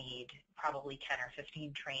would need probably 10 or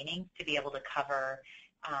 15 trainings to be able to cover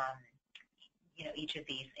each of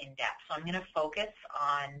these in depth. So I'm going to focus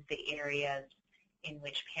on the areas in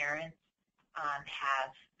which parents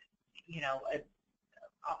have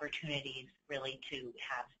opportunities really to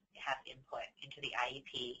have input into the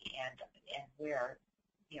IEP, and where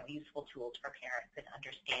useful tools for parents in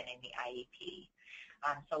understanding the IEP.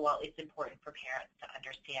 So while it's important for parents to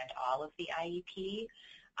understand all of the IEP,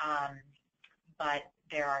 but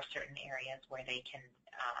there are certain areas where they can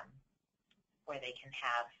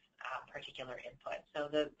have particular input. So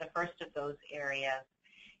the first of those areas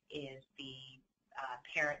is the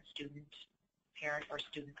parent or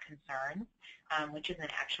student concerns, which is an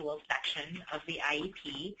actual section of the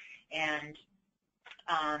IEP, and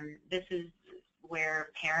this is where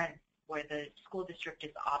the school district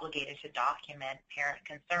is obligated to document parent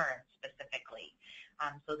concerns specifically.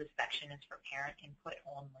 So this section is for parent input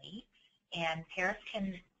only, and parents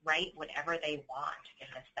can write whatever they want in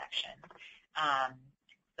this section.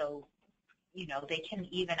 So, they can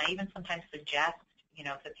I even sometimes suggest,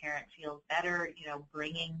 if the parent feels better,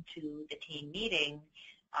 bringing to the team meeting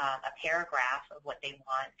a paragraph of what they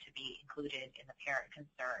want to be included in the parent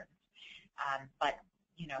concerns. But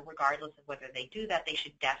regardless of whether they do that, they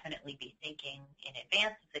should definitely be thinking in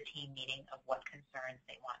advance of the team meeting of what concerns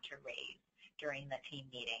they want to raise during the team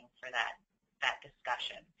meeting for that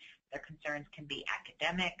discussion. Their concerns can be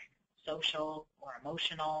academic, social, or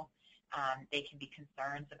emotional. They can be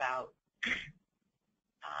concerns about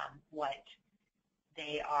what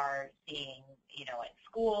they are seeing, at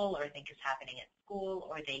school or think is happening at school,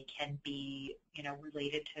 or they can be,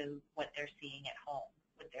 related to what they're seeing at home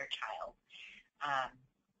with their child.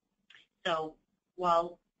 So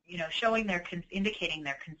while, indicating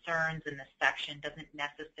their concerns in this section doesn't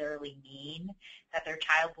necessarily mean that their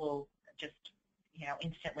child will just,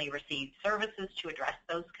 instantly receive services to address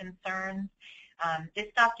those concerns. This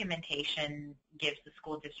documentation gives the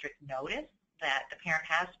school district notice that the parent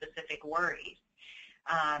has specific worries.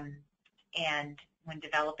 And when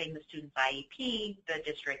developing the student's IEP, the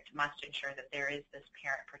district must ensure that there is this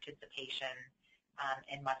parent participation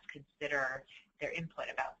and must consider their input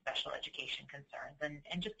about special education concerns.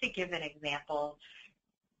 And just to give an example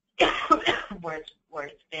where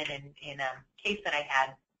it's been in a case that I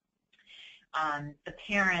had, the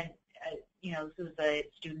parent, this was a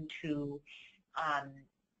student who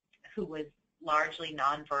was largely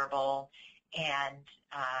nonverbal and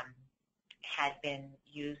had been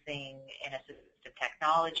using an assistive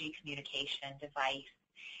technology communication device,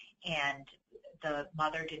 and the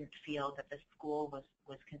mother didn't feel that the school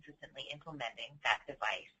was consistently implementing that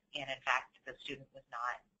device, and in fact the student was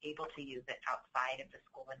not able to use it outside of the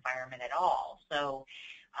school environment at all. So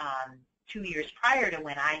 2 years prior to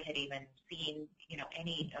when I had even seen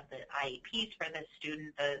any of the IEPs for this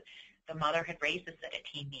student, the mother had raised this at a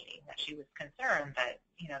team meeting, that she was concerned that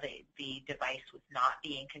the device was not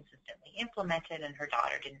being consistently implemented and her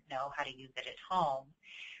daughter didn't know how to use it at home.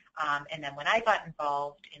 And then when I got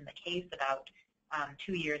involved in the case about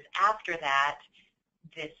 2 years after that,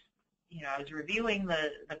 I was reviewing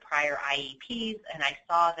the prior IEPs and I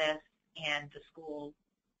saw this, and the school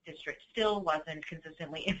district still wasn't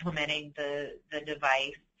consistently implementing the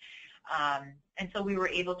device. And so we were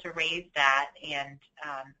able to raise that and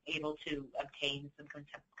able to obtain some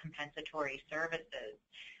compensatory services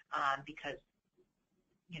because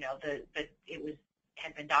it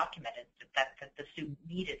had been documented that the student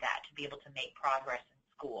needed that to be able to make progress in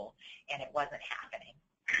school, and it wasn't happening.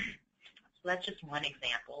 So that's just one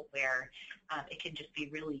example where it can just be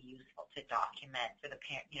really useful to document for the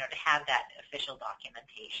parent, to have that official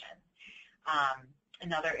documentation.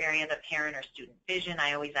 Another area, the parent or student vision.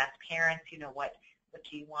 I always ask parents, what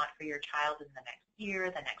do you want for your child in the next year,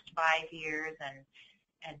 the next 5 years,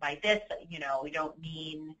 and by this, we don't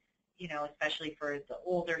mean, especially for the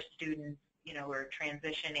older students, or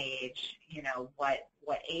transition age,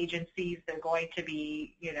 what agencies they're going to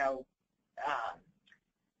be,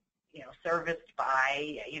 serviced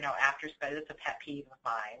by, after school. It's a pet peeve of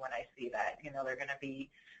mine when I see that, they're going to be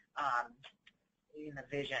in the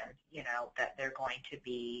vision, that they're going to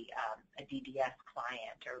be a DDS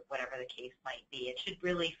client or whatever the case might be. It should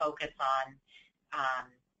really focus on,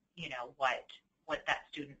 what that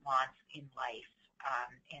student wants in life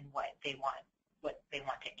and what they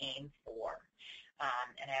want to aim for.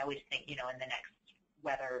 And I always think, in the next,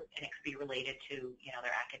 whether it could be related to,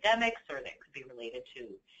 their academics, or that could be related to,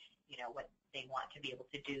 what they want to be able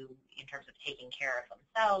to do in terms of taking care of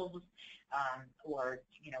themselves, or,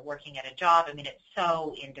 working at a job. I mean, it's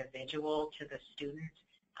so individual to the student,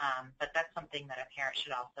 but that's something that a parent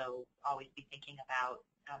should also always be thinking about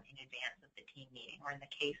in advance of the team meeting, or in the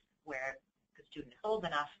case where the student is old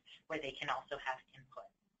enough where they can also have input.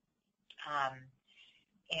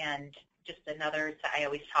 And just another, I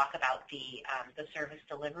always talk about the service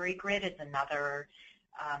delivery grid is another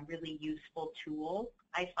really useful tool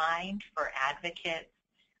I find for advocates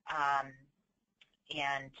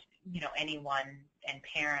and anyone, and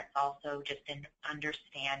parents also, just in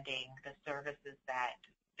understanding the services that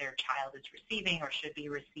their child is receiving or should be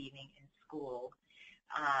receiving in school.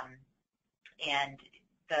 And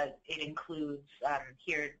it includes,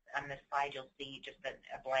 here on this slide you'll see just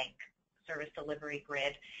a blank service delivery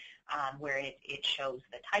grid where it shows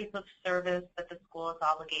the type of service that the school is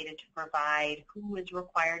obligated to provide, who is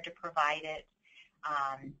required to provide it,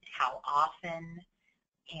 how often,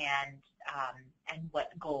 and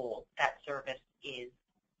what goal that service is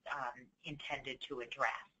intended to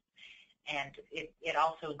address. And it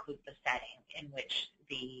also includes the setting in which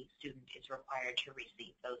the student is required to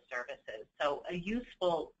receive those services. So a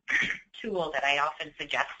useful tool that I often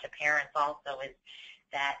suggest to parents also is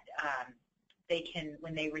that they can,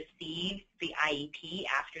 when they receive the IEP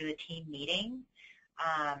after the team meeting,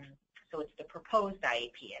 so it's the proposed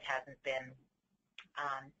IEP, it hasn't been,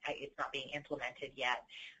 it's not being implemented yet,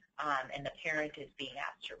 and the parent is being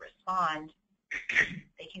asked to respond,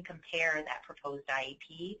 they can compare that proposed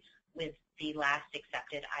IEP with the last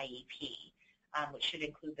accepted IEP, which should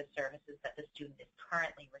include the services that the student is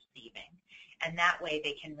currently receiving. And that way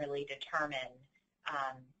they can really determine,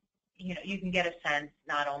 you can get a sense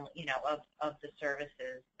not only, of the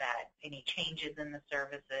services, that any changes in the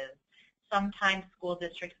services. Sometimes school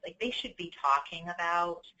districts, they should be talking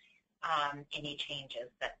about any changes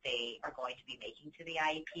that they are going to be making to the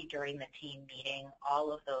IEP during the team meeting.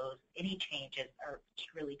 All of those, any changes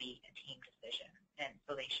should really be a team decision, and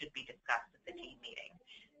so they should be discussed at the team meeting.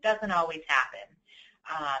 Doesn't always happen,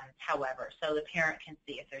 however, so the parent can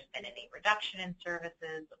see if there's been any reduction in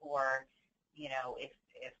services, or if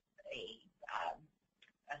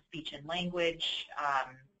a speech and language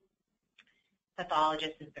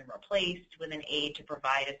pathologist has been replaced with an aide to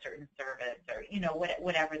provide a certain service, or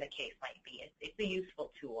whatever the case might be. It's a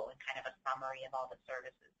useful tool and kind of a summary of all the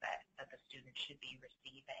services that the student should be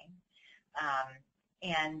receiving.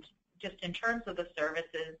 And just in terms of the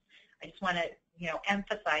services, I just want to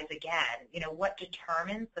emphasize again, what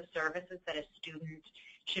determines the services that a student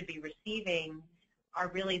should be receiving are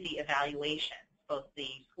really the evaluations, both the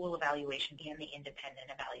school evaluation and the independent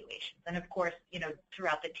evaluations. And of course,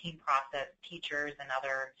 throughout the team process, teachers and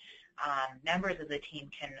other members of the team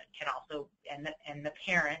can also, and the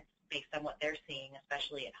parents, based on what they're seeing,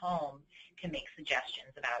 especially at home, can make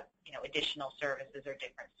suggestions about additional services or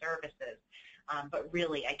different services. But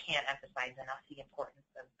really, I can't emphasize enough the importance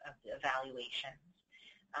of the evaluations.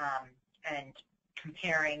 And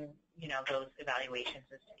comparing, those evaluations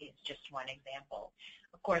is just one example.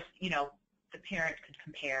 Of course, the parent could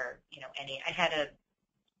compare, I had a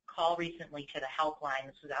call recently to the helpline.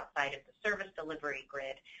 This was outside of the service delivery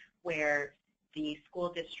grid, where the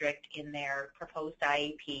school district, in their proposed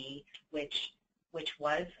IEP, which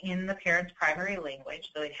was in the parent's primary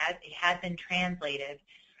language, so it had been translated,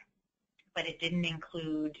 but it didn't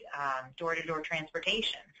include door-to-door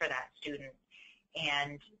transportation for that student.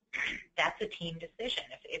 And that's a team decision.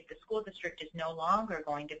 If the school district is no longer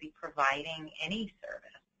going to be providing any service,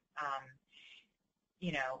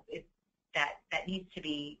 that needs to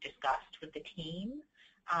be discussed with the team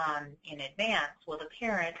in advance. Well, the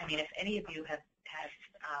parent, if any of you have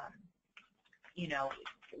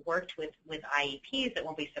worked with IEPs, it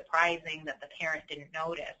won't be surprising that the parent didn't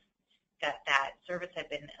notice that service had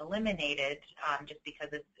been eliminated just because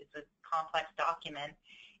it's a complex document,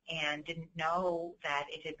 and didn't know that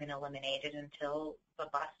it had been eliminated until the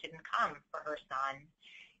bus didn't come for her son.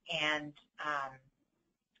 And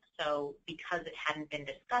so because it hadn't been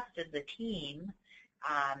discussed as a team,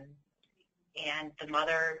 and the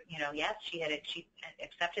mother, yes, she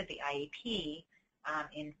accepted the IEP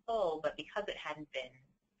in full, but because it hadn't been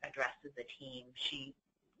addressed as a team, she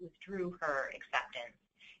withdrew her acceptance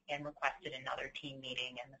and requested another team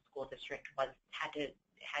meeting, and the school district had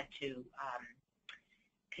to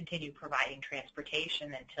continue providing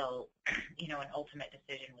transportation until an ultimate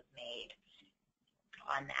decision was made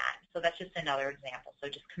on that. So that's just another example. So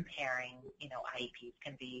just comparing IEPs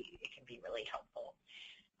can be really helpful.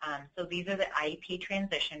 So these are the IEP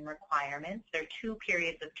transition requirements. There are two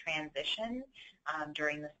periods of transition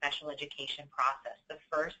during the special education process. The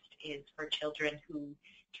first is for children who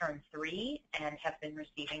turn 3 and have been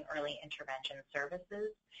receiving early intervention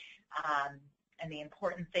services. And the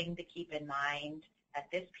important thing to keep in mind at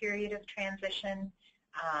this period of transition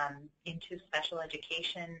into special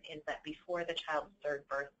education is that before the child's 3rd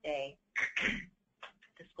birthday,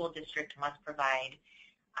 the school district must provide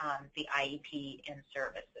the IEP and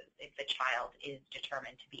services if the child is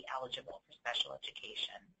determined to be eligible for special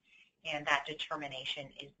education. And that determination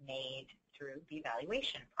is made through the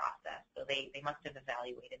evaluation process. So they must have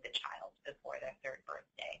evaluated the child before their 3rd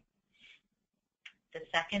birthday. The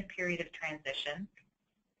second period of transition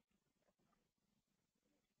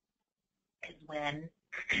is when,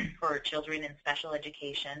 for children in special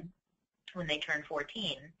education, when they turn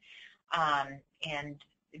 14, and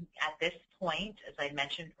at this point, as I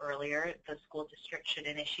mentioned earlier, the school district should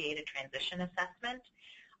initiate a transition assessment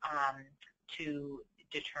to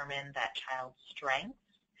determine that child's strengths,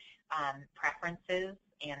 preferences,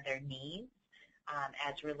 and their needs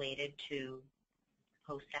as related to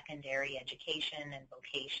post-secondary education and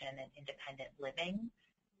vocation and independent living.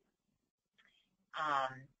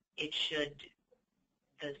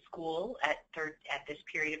 The school at this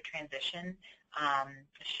period of transition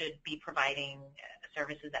should be providing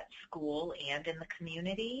services at school and in the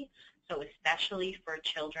community. So especially for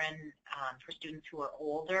children, for students who are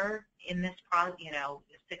older in this,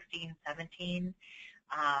 16, 17,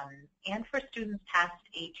 and for students past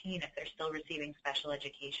 18, if they're still receiving special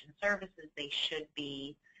education services, they should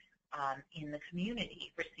be in the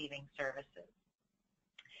community receiving services.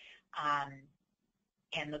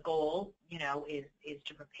 And the goal, is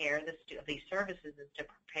to prepare these services is to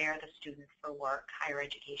prepare the student for work, higher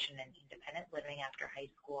education, and independent living after high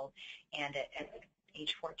school. And at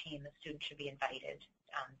age 14, the student should be invited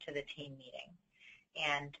to the team meeting.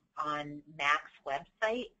 And on MAC's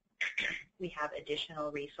website, we have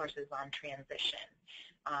additional resources on transition,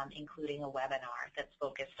 including a webinar that's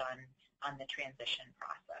focused on the transition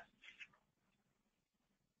process.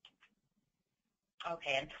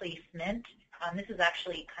 Okay, and placement. This is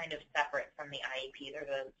actually kind of separate from the IEP. There's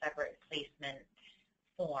a separate placement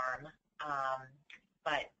form,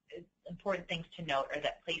 but important things to note are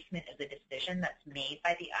that placement is a decision that's made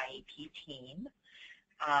by the IEP team.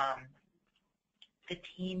 The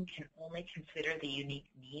team can only consider the unique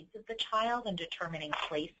needs of the child in determining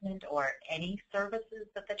placement or any services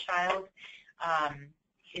that the child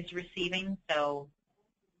is receiving. So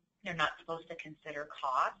they're not supposed to consider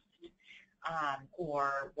cost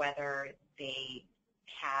or whether they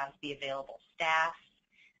have the available staff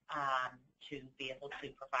to be able to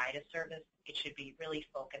provide a service. It should be really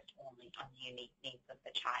focused only on the unique needs of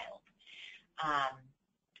the child.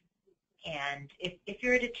 And if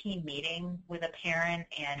you're at a team meeting with a parent,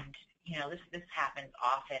 and this happens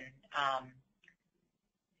often,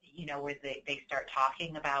 where they start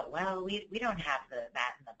talking about, well, we don't have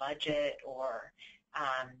that in the budget, or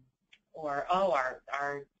oh,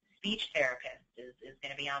 our speech therapist is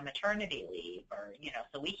going to be on maternity leave, or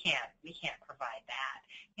so we can't provide that.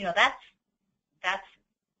 That's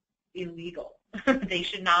illegal. They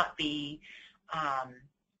should not be.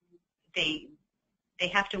 They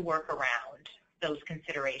have to work around those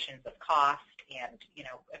considerations of cost and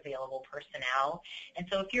available personnel. And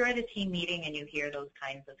so if you're at a team meeting and you hear those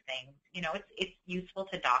kinds of things, it's useful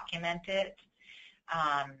to document it.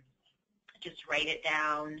 Just write it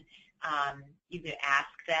down. You could ask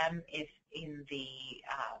them if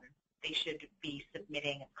they should be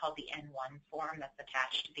submitting, it's called the N1 form that's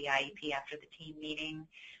attached to the IEP after the team meeting,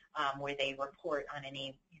 where they report on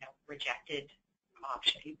any rejected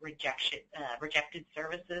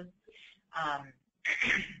services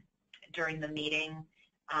during the meeting.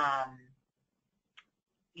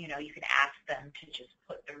 You could ask them to just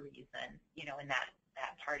put the reason, in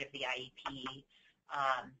that part of the IEP,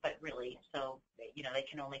 but really, so they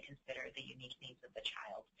can only consider the unique needs of the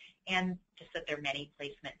child, and just that there are many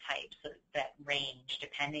placement types that range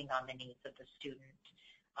depending on the needs of the student,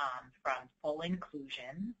 from full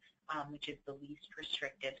inclusion, which is the least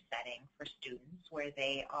restrictive setting for students, where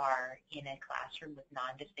they are in a classroom with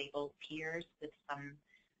non-disabled peers with some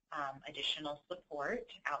additional support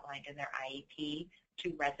outlined in their IEP,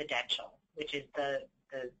 to residential, which is the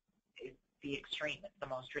extreme. It's the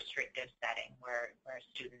most restrictive setting where a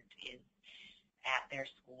student is at their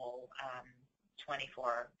school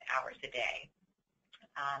 24 hours a day.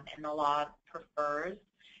 And the law prefers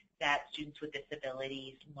that students with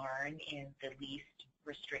disabilities learn in the least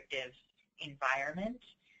restrictive environment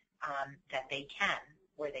that they can,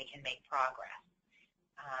 where they can make progress.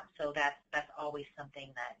 So that's always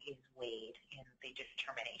something that is weighed in the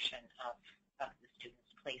determination of the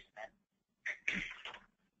student's placement.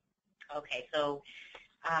 Okay, so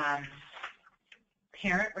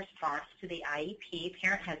parent response to the IEP.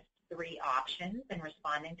 Parent has 3 options in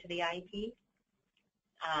responding to the IEP.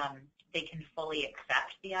 They can fully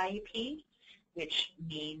accept the IEP, which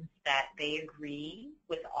means that they agree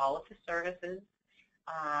with all of the services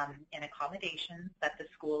and accommodations that the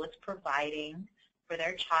school is providing for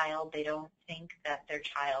their child. They don't think that their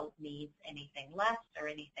child needs anything less or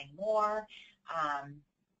anything more,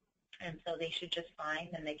 and so they should just sign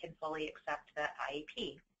and they can fully accept that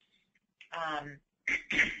IEP.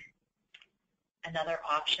 Another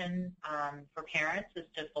option for parents is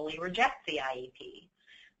to fully reject the IEP,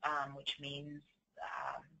 which means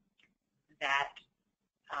that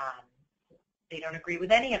they don't agree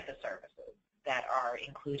with any of the services that are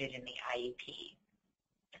included in the IEP.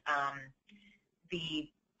 The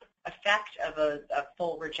effect of a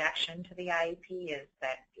full rejection to the IEP is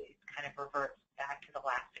that it kind of reverts back to the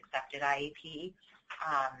last accepted IEP.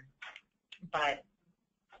 But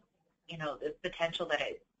the potential that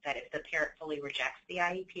if the parent fully rejects the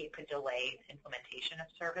IEP, it could delay implementation of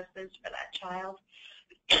services for that child.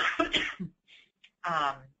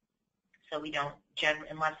 So we don't,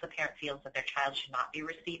 unless the parent feels that their child should not be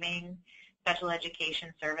receiving special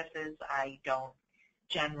education services, I don't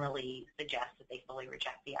generally suggest that they fully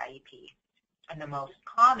reject the IEP. And the most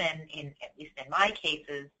common, at least in my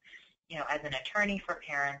cases, as an attorney for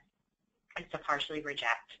parents, is to partially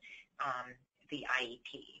reject the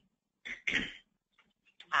IEP.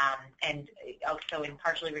 And also in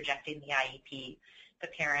partially rejecting the IEP, the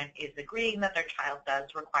parent is agreeing that their child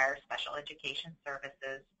does require special education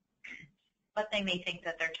services, but they may think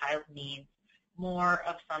that their child needs more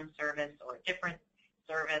of some service or a different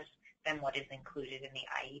service than what is included in the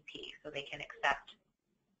IEP. So they can accept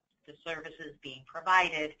the services being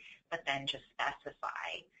provided, but then just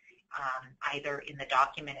specify either in the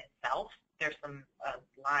document itself, there's some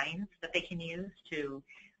lines that they can use to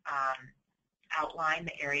outline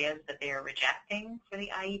the areas that they are rejecting for the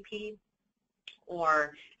IEP,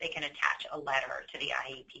 or they can attach a letter to the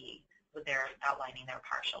IEP with their outlining their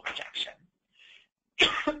partial rejection.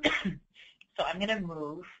 So I'm going to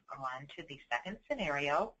move on to the second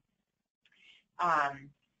scenario.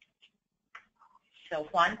 So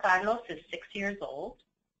Juan Carlos is 6 years old.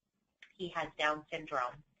 He has Down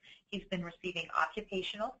syndrome. He's been receiving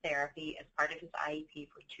occupational therapy as part of his IEP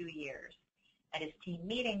for 2 years. At his team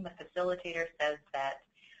meeting, the facilitator says that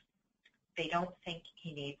they don't think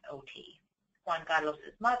he needs OT. Juan Carlos'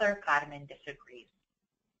 mother, Carmen, disagrees.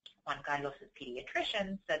 Juan Carlos'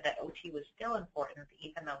 pediatrician said that OT was still important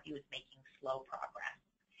even though he was making slow progress.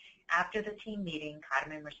 After the team meeting,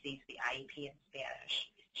 Carmen receives the IEP in Spanish.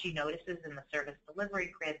 She notices in the service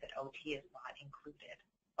delivery grid that OT is not included.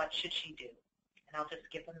 What should she do? And I'll just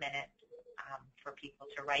give a minute for people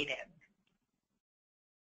to write in.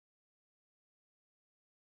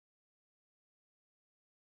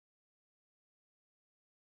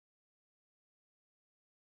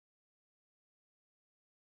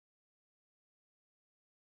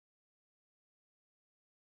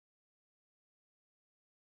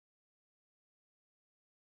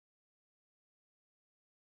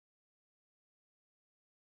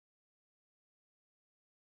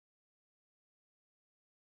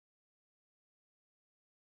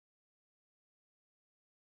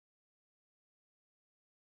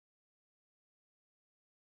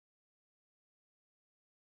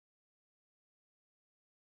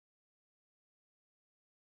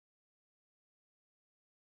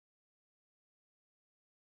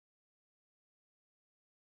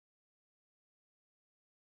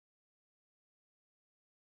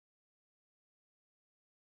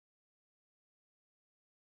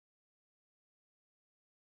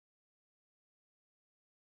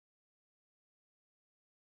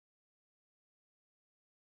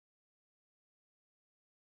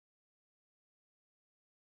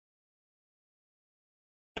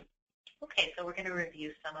 Okay, so we're going to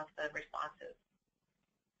review some of the responses.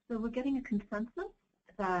 So we're getting a consensus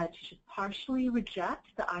that you should partially reject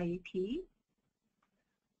the IEP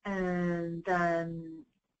and then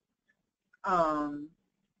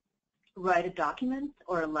write a document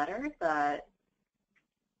or a letter that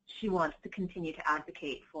she wants to continue to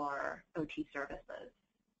advocate for OT services.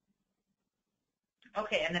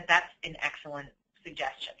 Okay, and that's an excellent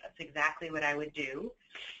suggestion. That's exactly what I would do.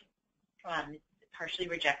 Partially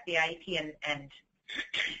reject the IEP and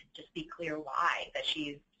just be clear why, that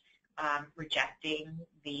she's rejecting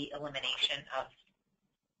the elimination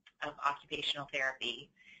of occupational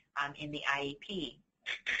therapy in the IEP.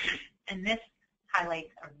 And this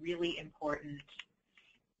highlights a really important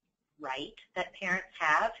right that parents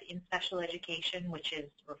have in special education, which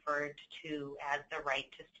is referred to as the right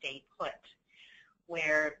to stay put,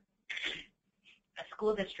 where a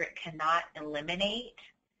school district cannot eliminate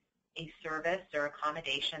a service or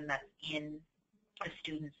accommodation that's in a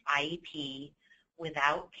student's IEP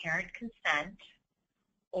without parent consent,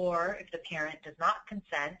 or if the parent does not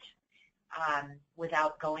consent,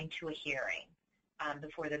 without going to a hearing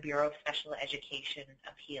before the Bureau of Special Education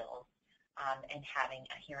Appeals and having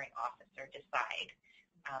a hearing officer decide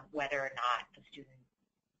whether or not the student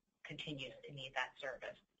continues to need that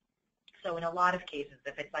service. So in a lot of cases,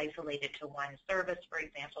 if it's isolated to one service, for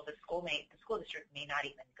example, the school district may not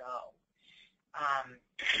even go,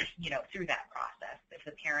 through that process. If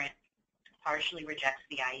the parent partially rejects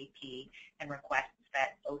the IEP and requests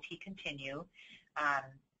that OT continue,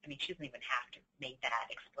 she doesn't even have to make that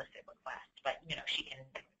explicit request, but she can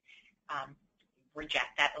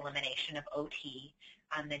reject that elimination of OT,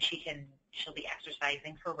 then she'll be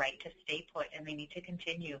exercising her right to stay put, and they need to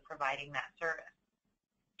continue providing that service.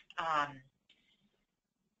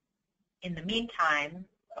 In the meantime,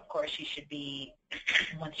 of course, she should be,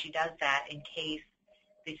 once she does that, in case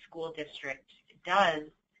the school district does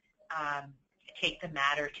take the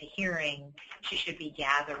matter to hearing, she should be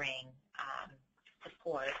gathering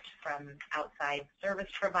support from outside service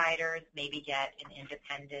providers, maybe get an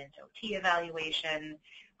independent OT evaluation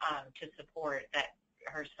to support that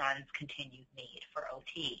her son's continued need for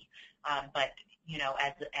OT. But, you know,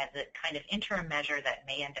 as a kind of interim measure that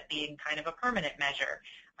may end up being kind of a permanent measure,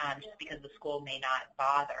 just because the school may not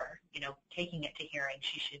bother, you know, taking it to hearing,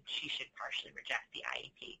 she should partially reject the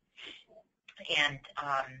IEP. And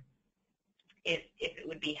if it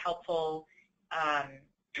would be helpful,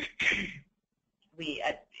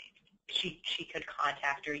 she could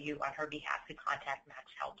contact, or you on her behalf could contact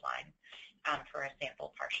Max Helpline for a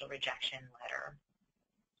sample partial rejection letter.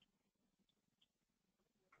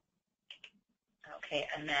 Okay,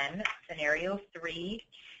 and then scenario 3,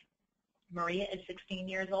 Maria is 16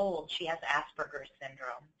 years old. She has Asperger's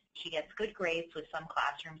syndrome. She gets good grades with some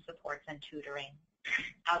classroom supports and tutoring.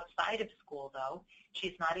 Outside of school, though,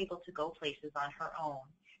 she's not able to go places on her own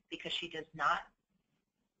because she does not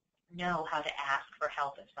know how to ask for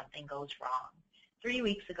help if something goes wrong. 3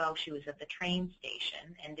 weeks ago, she was at the train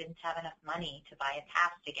station and didn't have enough money to buy a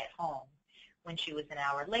pass to get home. When she was an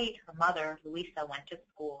hour late, her mother, Luisa, went to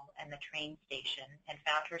school and the train station and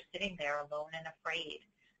found her sitting there alone and afraid.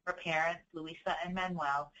 Her parents, Luisa and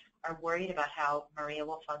Manuel, are worried about how Maria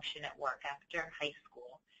will function at work after high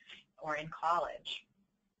school or in college.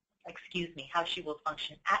 How she will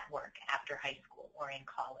function at work after high school or in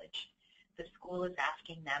college. The school is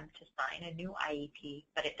asking them to sign a new IEP,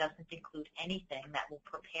 but it doesn't include anything that will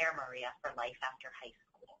prepare Maria for life after high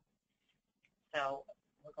school. So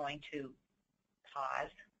we're going to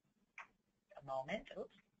pause a moment,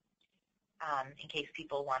 in case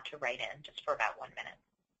people want to write in, just for about 1 minute.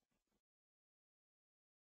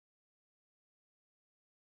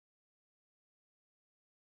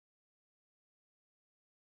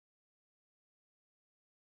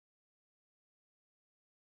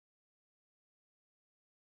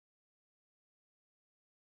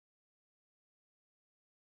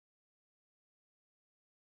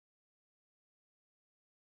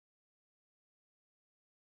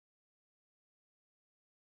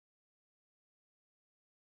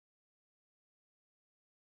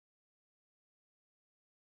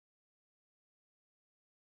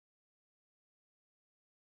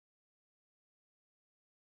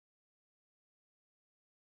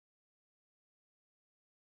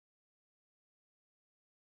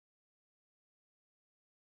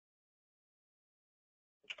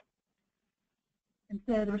 And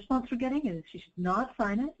so the response we're getting is she should not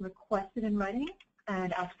sign it, request it in writing,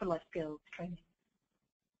 and ask for life skills training.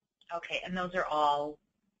 Okay, and those are all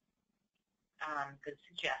good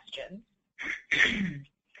suggestions.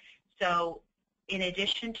 So in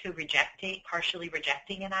addition to partially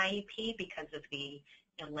rejecting an IEP because of the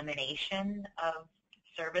elimination of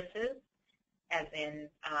services, as in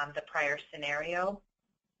the prior scenario,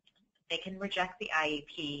 they can reject the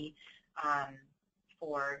IEP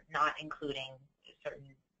for not including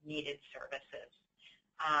certain needed services.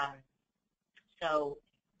 So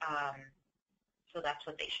that's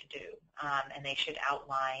what they should do, and they should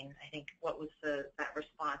outline. I think what was that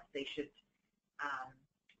response? They should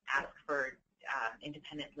ask for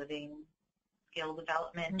independent living skill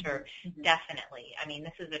development, or definitely. I mean,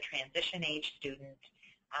 this is a transition age student.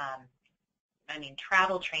 I mean,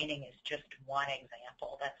 travel training is just one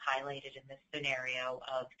example that's highlighted in this scenario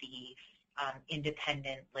of the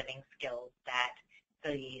independent living skills that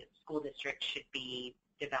the school district should be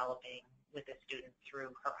developing with the student through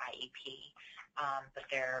her IEP. But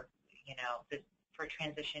they're, you know, for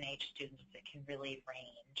transition age students, it can really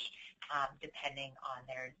range depending on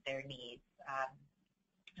their needs.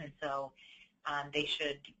 And so they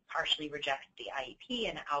should partially reject the IEP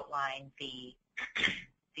and outline the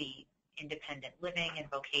independent living and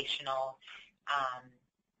vocational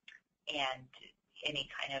and any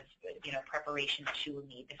kind of, you know, preparation that she will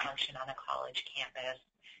need to function on a college campus.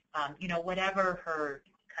 You know, whatever her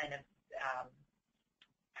kind of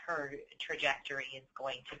her trajectory is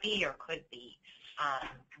going to be or could be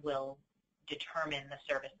will determine the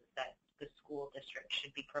services that the school district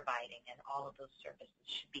should be providing, and all of those services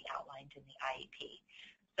should be outlined in the IEP.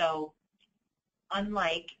 So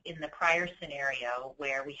unlike in the prior scenario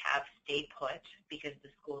where we have stay put because the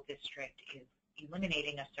school district is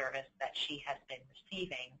eliminating a service that she has been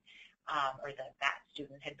receiving or that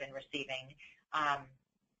student had been receiving,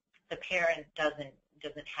 the parent doesn't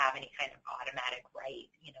have any kind of automatic right,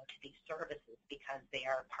 to these services because they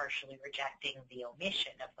are partially rejecting the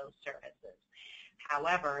omission of those services.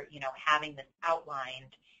 However, having this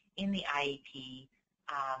outlined in the IEP,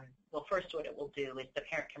 well, first what it will do is the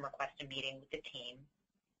parent can request a meeting with the team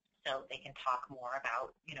so they can talk more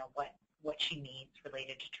about, what she needs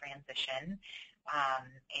related to transition.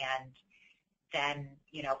 And then,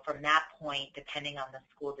 from that point, depending on the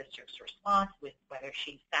school district's response with whether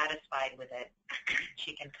she's satisfied with it,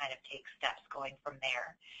 she can kind of take steps going from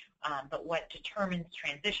there. But what determines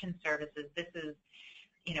transition services, this is,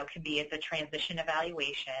 can be as a transition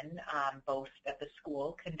evaluation, both that the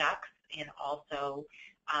school conducts and also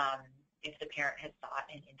if the parent has sought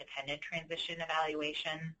an independent transition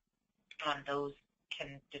evaluation, those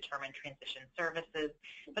can determine transition services.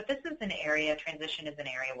 But this is an area, transition is an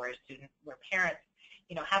area where parents,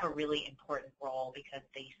 have a really important role because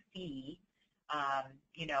they see,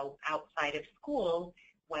 outside of school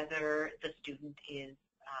whether the student is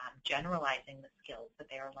generalizing the skills that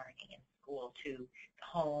they are learning in school to the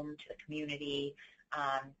home, to the community.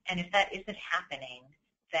 And if that isn't happening,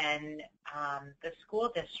 then the school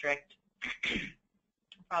district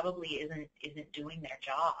probably isn't doing their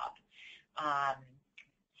job.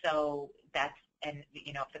 So that's, and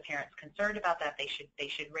if the parent's concerned about that, they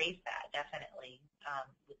should raise that definitely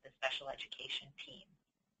with the special education team.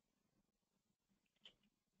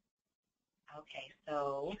 Okay,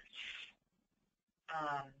 so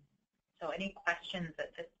any questions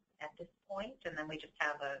at this point, and then we just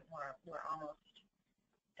have we're almost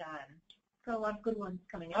done. So a lot of good ones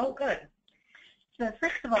coming up. Oh, good. So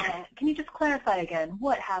first of all, can you just clarify again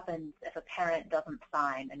what happens if a parent doesn't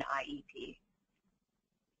sign an IEP?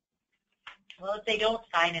 Well, if they don't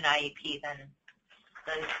sign an IEP, then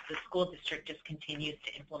the school district just continues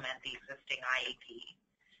to implement the existing IEP.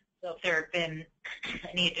 So if there have been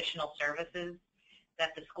any additional services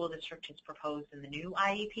that the school district has proposed in the new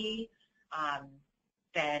IEP,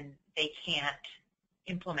 then they can't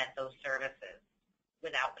implement those services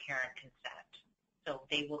without parent consent. So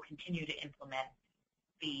they will continue to implement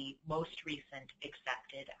the most recent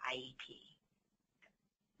accepted IEP.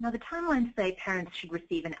 Now, the timelines say parents should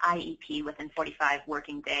receive an IEP within 45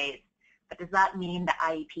 working days, but does that mean the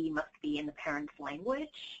IEP must be in the parent's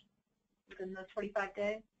language within those 45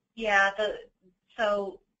 days? Yeah,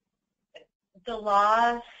 so the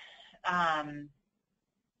law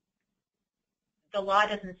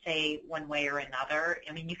doesn't say one way or another.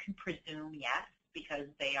 I mean, you can presume yes, because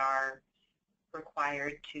they are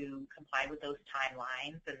required to comply with those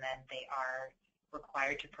timelines, and then they are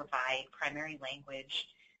required to provide primary language,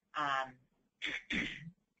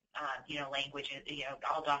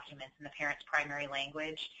 all documents in the parent's primary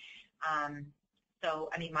language. So,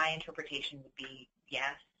 I mean, my interpretation would be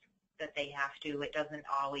yes, that they have to. It doesn't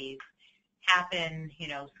always happen,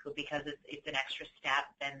 because it's an extra step,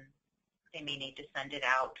 then they may need to send it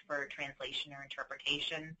out for translation or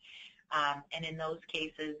interpretation. And in those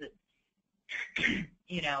cases,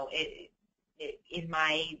 in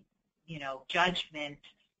my, judgment,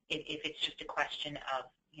 if it's just a question of,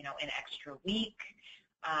 an extra week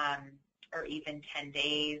or even 10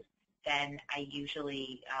 days, then I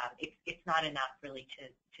usually, it's not enough really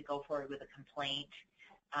to go forward with a complaint,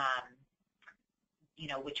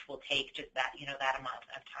 which will take just that, that amount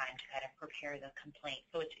of time to kind of prepare the complaint.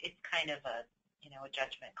 So it's kind of a, a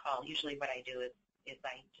judgment call. Usually what I do is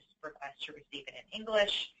I just request to receive it in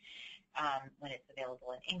English when it's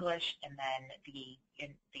available in English, and then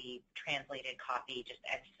the translated copy just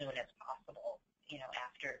as soon as possible,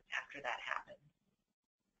 after that happens.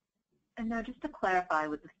 And now just to clarify,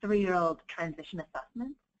 with the 3-year-old transition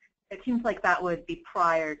assessment, it seems like that would be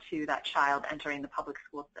prior to that child entering the public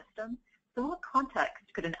school system. So what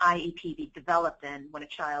context could an IEP be developed in when a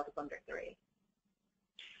child is under 3?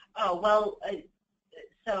 Oh, well,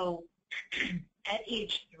 so at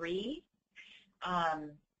age 3,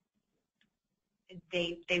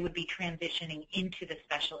 they would be transitioning into the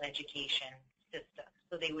special education system.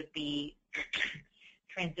 So they would be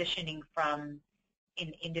transitioning from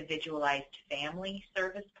an individualized family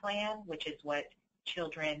service plan, which is what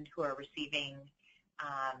children who are receiving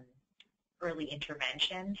early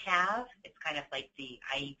intervention have. It's kind of like the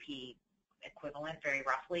IEP equivalent, very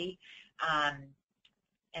roughly.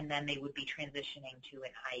 And then they would be transitioning to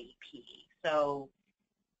an IEP. So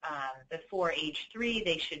before age 3,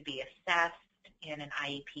 they should be assessed, and an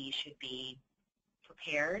IEP should be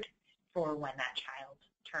prepared for when that child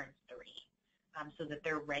turns 3, so that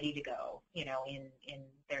they're ready to go, in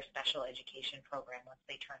their special education program once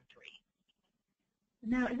they turn 3.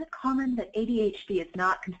 Now, is it common that ADHD is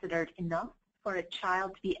not considered enough for a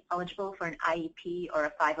child to be eligible for an IEP or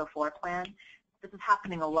a 504 plan? This is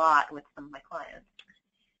happening a lot with some of my clients.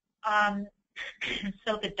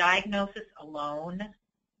 So the diagnosis alone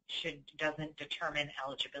doesn't determine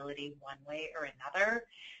eligibility one way or another.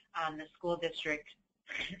 The school district,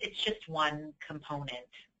 it's just one component.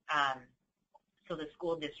 So the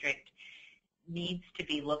school district needs to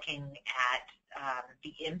be looking at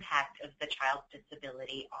the impact of the child's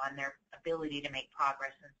disability on their ability to make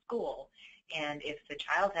progress in school. And if the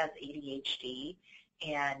child has ADHD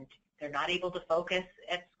and they're not able to focus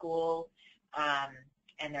at school,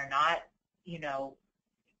 and they're not,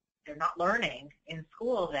 they're not learning in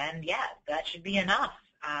school, then yes, that should be enough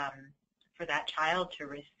for that child to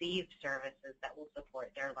receive services that will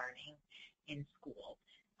support their learning in school.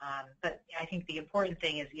 But I think the important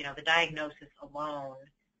thing is, the diagnosis alone,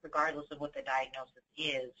 regardless of what the diagnosis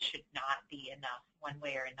is, should not be enough one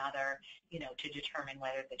way or another, to determine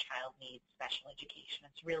whether the child needs special education.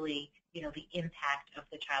 It's really, the impact of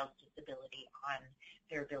the child's disability on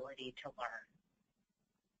their ability to learn.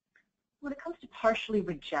 When it comes to partially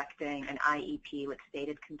rejecting an IEP with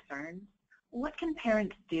stated concerns, what can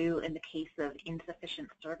parents do in the case of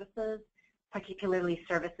insufficient services, particularly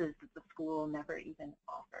services that the school never even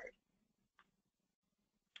offered?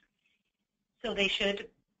 So they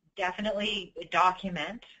should definitely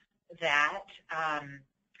document that. I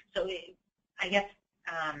guess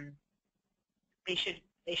they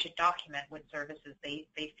should document what services they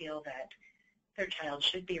feel that their child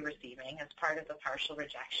should be receiving as part of the partial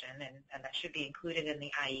rejection, and that should be included in the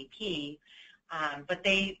IEP. But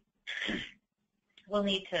they will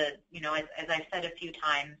need to, as I've said a few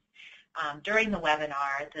times during the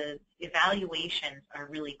webinar, the evaluations are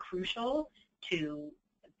really crucial to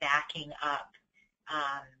backing up,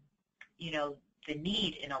 the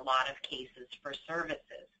need in a lot of cases for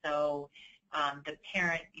services. So the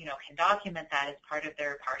parent, can document that as part of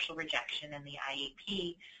their partial rejection in the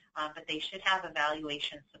IEP, but they should have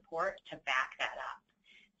evaluation support to back that up.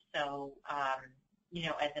 So,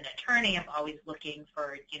 as an attorney, I'm always looking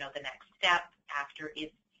for, the next step after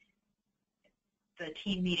if the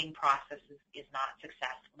team meeting process is not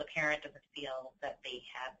successful. The parent doesn't feel that they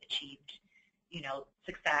have achieved,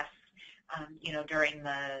 success, during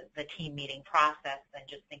the team meeting process, and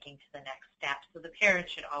just thinking to the next step. So the parent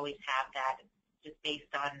should always have that, just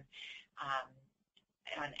based on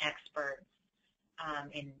experts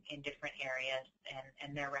in different areas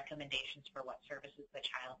and their recommendations for what services the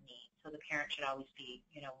child needs. So the parent should always be,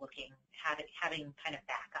 looking, having kind of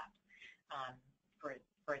backup for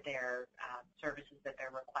their services that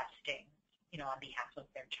they're requesting, on behalf of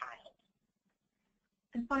their child.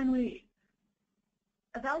 And finally,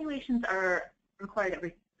 evaluations are required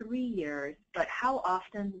every 3 years, but how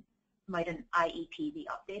often might an IEP be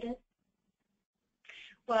updated?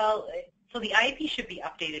 Well, so the IEP should be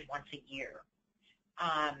updated once a year.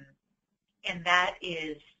 And that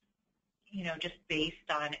is, just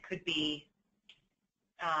based on, it could be,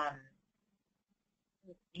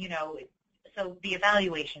 so the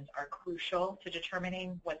evaluations are crucial to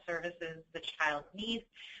determining what services the child needs,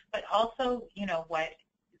 but also, what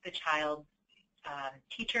the child's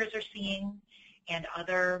teachers are seeing, and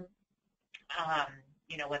other,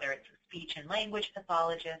 whether it's speech and language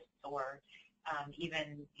pathologists or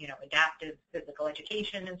even, adaptive physical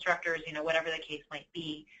education instructors, whatever the case might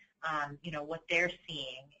be, what they're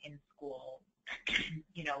seeing in school,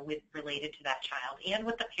 related to that child, and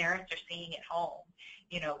what the parents are seeing at home,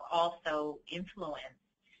 also influence,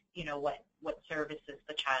 what services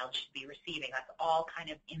the child should be receiving. That's all kind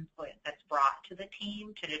of input that's brought to the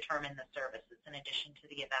team to determine the services in addition to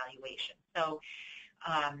the evaluation. So,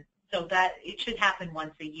 so that it should happen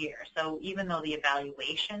once a year. So even though the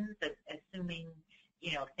evaluations, assuming,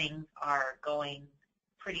 things are going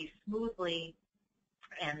pretty smoothly,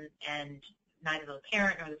 and neither the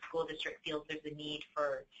parent nor the school district feels there's a need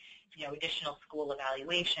for, additional school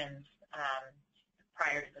evaluations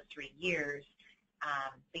prior to the 3 years,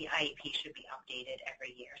 the IEP should be updated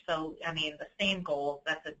every year. So, I mean, the same goals,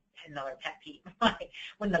 that's another pet peeve.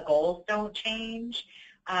 When the goals don't change,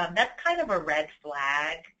 that's kind of a red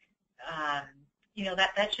flag.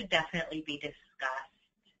 That should definitely be discussed,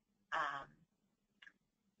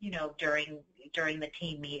 during the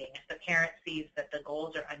team meeting. If the parent sees that the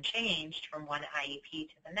goals are unchanged from one IEP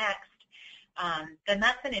to the next, then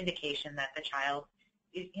that's an indication that the child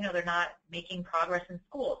is, they're not making progress in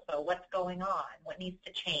school. So what's going on? What needs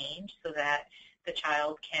to change so that the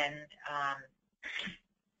child can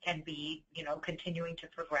be, continuing to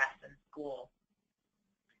progress in school?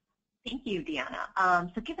 Thank you, Deanna.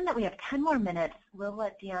 So given that we have 10 more minutes, we'll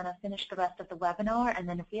let Deanna finish the rest of the webinar, and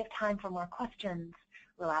then if we have time for more questions,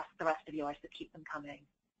 we'll ask the rest of yours to keep them coming.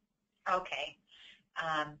 Okay.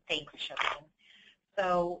 Thanks, Siobhan.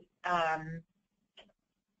 So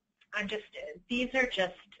these are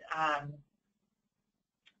just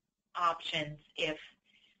options if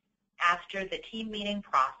after the team meeting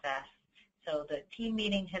process, so the team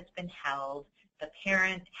meeting has been held, the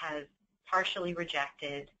parent has partially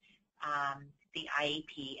rejected the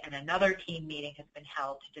IEP, and another team meeting has been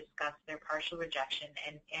held to discuss their partial rejection,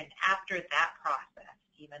 and after that process,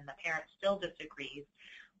 even the parent still disagrees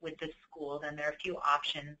with the school, then there are a few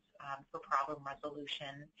options for problem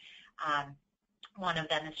resolution. One of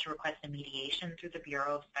them is to request a mediation through the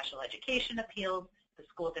Bureau of Special Education Appeals. The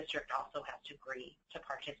school district also has to agree to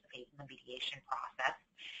participate in the mediation process.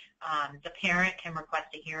 The parent can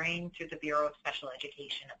request a hearing through the Bureau of Special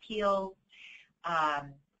Education Appeals.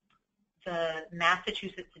 The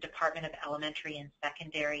Massachusetts Department of Elementary and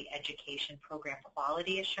Secondary Education Program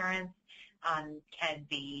Quality Assurance can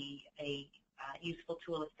be a useful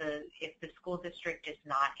tool if the school district is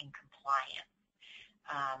not in compliance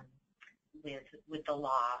with the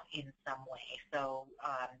law in some way. So,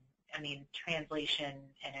 I mean, translation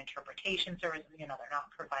and interpretation services, they're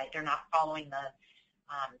not following the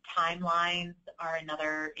timelines are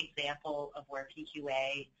another example of where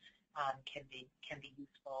PQA can be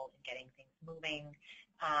useful in getting things moving.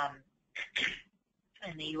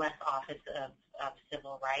 And the U.S. Office of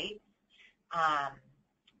Civil Rights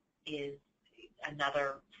is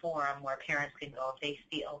another forum where parents can go if they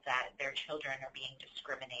feel that their children are being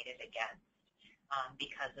discriminated against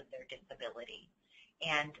because of their disability.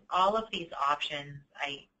 And all of these options,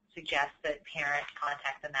 I suggest that parents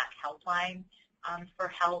contact the MAC helpline for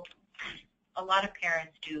help. A lot of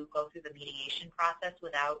parents do go through the mediation process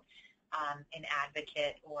without an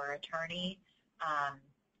advocate or attorney,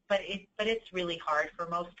 but it's really hard for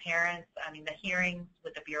most parents. I mean, the hearings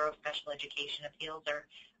with the Bureau of Special Education Appeals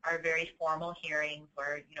are very formal hearings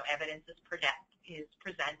where evidence is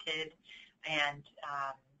presented, and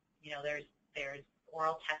there's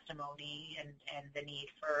oral testimony and the need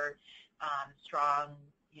for strong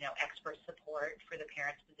expert support for the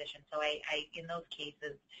parent's position. So I in those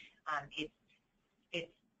cases,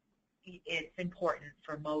 it's important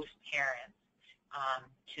for most parents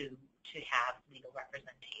to have legal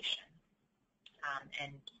representation.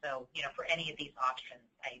 And so, for any of these options,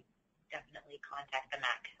 I definitely contact the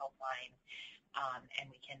MAC helpline, and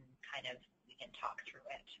we can talk through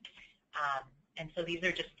it. And so these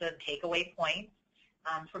are just the takeaway points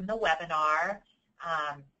from the webinar.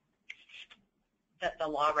 That the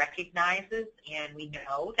law recognizes, and we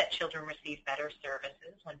know that children receive better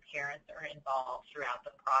services when parents are involved throughout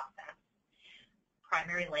the process.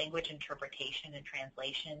 Primary language interpretation and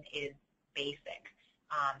translation is basic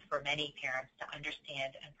for many parents to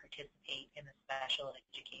understand and participate in the special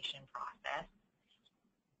education process.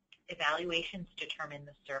 Evaluations determine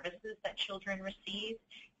the services that children receive,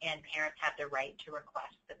 and parents have the right to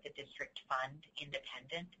request that the district fund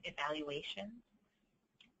independent evaluations.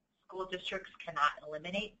 School districts cannot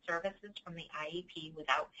eliminate services from the IEP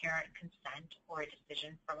without parent consent or a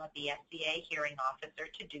decision from a BSEA hearing officer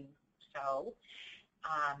to do so.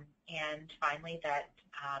 And finally, that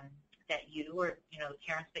you or the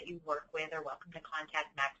parents that you work with are welcome to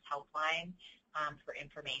contact MAC's helpline for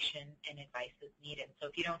information and advice as needed. So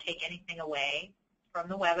if you don't take anything away from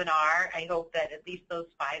the webinar, I hope that at least those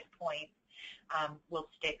 5 points will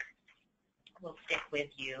stick with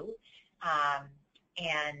you.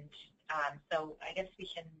 So I guess we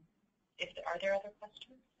can, are there other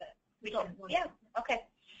questions that we can? Yeah, okay.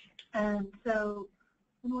 And so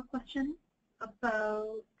one more question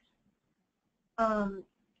about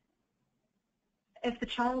if the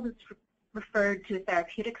child is referred to a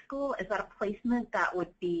therapeutic school, is that a placement that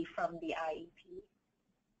would be from the IEP?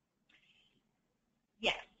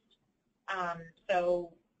 Yes.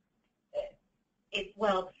 So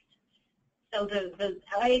the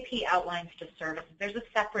IEP outlines the services. There's a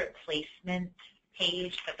separate placement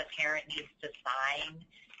page that the parent needs to sign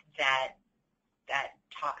that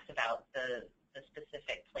talks about the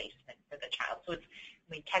specific placement for the child. So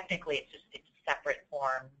technically it's a separate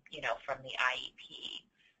form, from the IEP,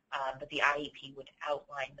 but the IEP would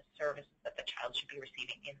outline the services that the child should be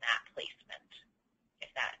receiving in that placement,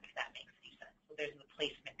 if that makes any sense. So there's the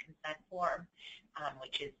placement consent form,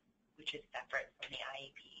 which is separate from the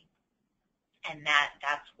IEP. And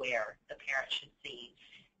that's where the parent should see,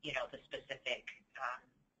 the specific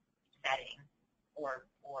setting or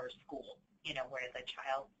school, where the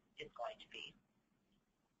child is going to be.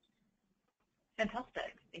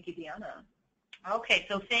 Fantastic. Thank you, Deanna. Okay,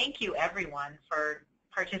 so thank you, everyone, for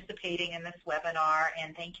participating in this webinar,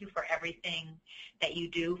 and thank you for everything that you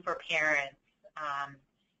do for parents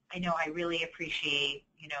I know I really appreciate,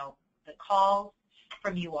 the calls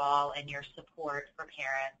from you all and your support for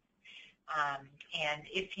parents. And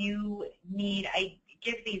if you need, I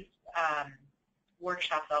give these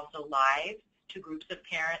workshops also live to groups of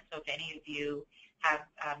parents, so if any of you have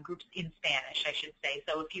groups in Spanish, I should say.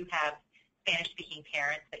 So if you have Spanish-speaking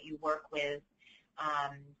parents that you work with,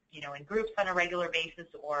 in groups on a regular basis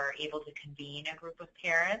or able to convene a group of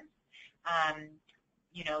parents,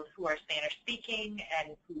 who are Spanish-speaking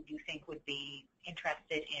and who you think would be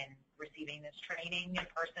interested in receiving this training in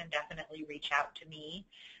person, definitely reach out to me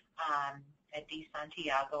at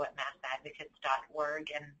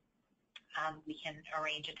dsantiago@massadvocates.org, and we can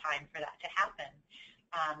arrange a time for that to happen.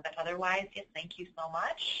 But otherwise, yes, thank you so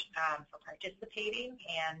much for participating,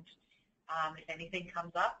 and if anything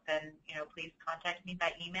comes up, then please contact me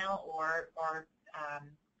by email or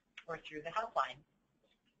through the helpline.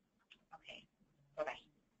 Okay, bye-bye.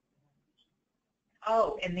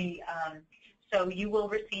 Oh, and so you will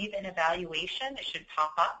receive an evaluation. It should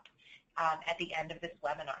pop up at the end of this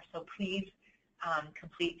webinar. So please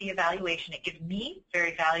complete the evaluation. It gives me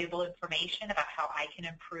very valuable information about how I can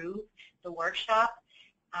improve the workshop,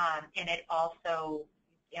 and it also,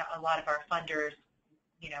 a lot of our funders,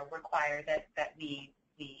 require that we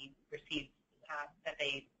receive, that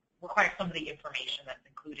they require some of the information that's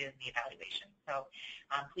included in the evaluation. So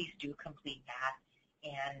please do complete that,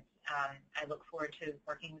 and I look forward to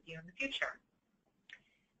working with you in the future.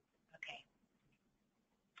 Okay.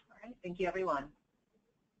 All right. Thank you, everyone.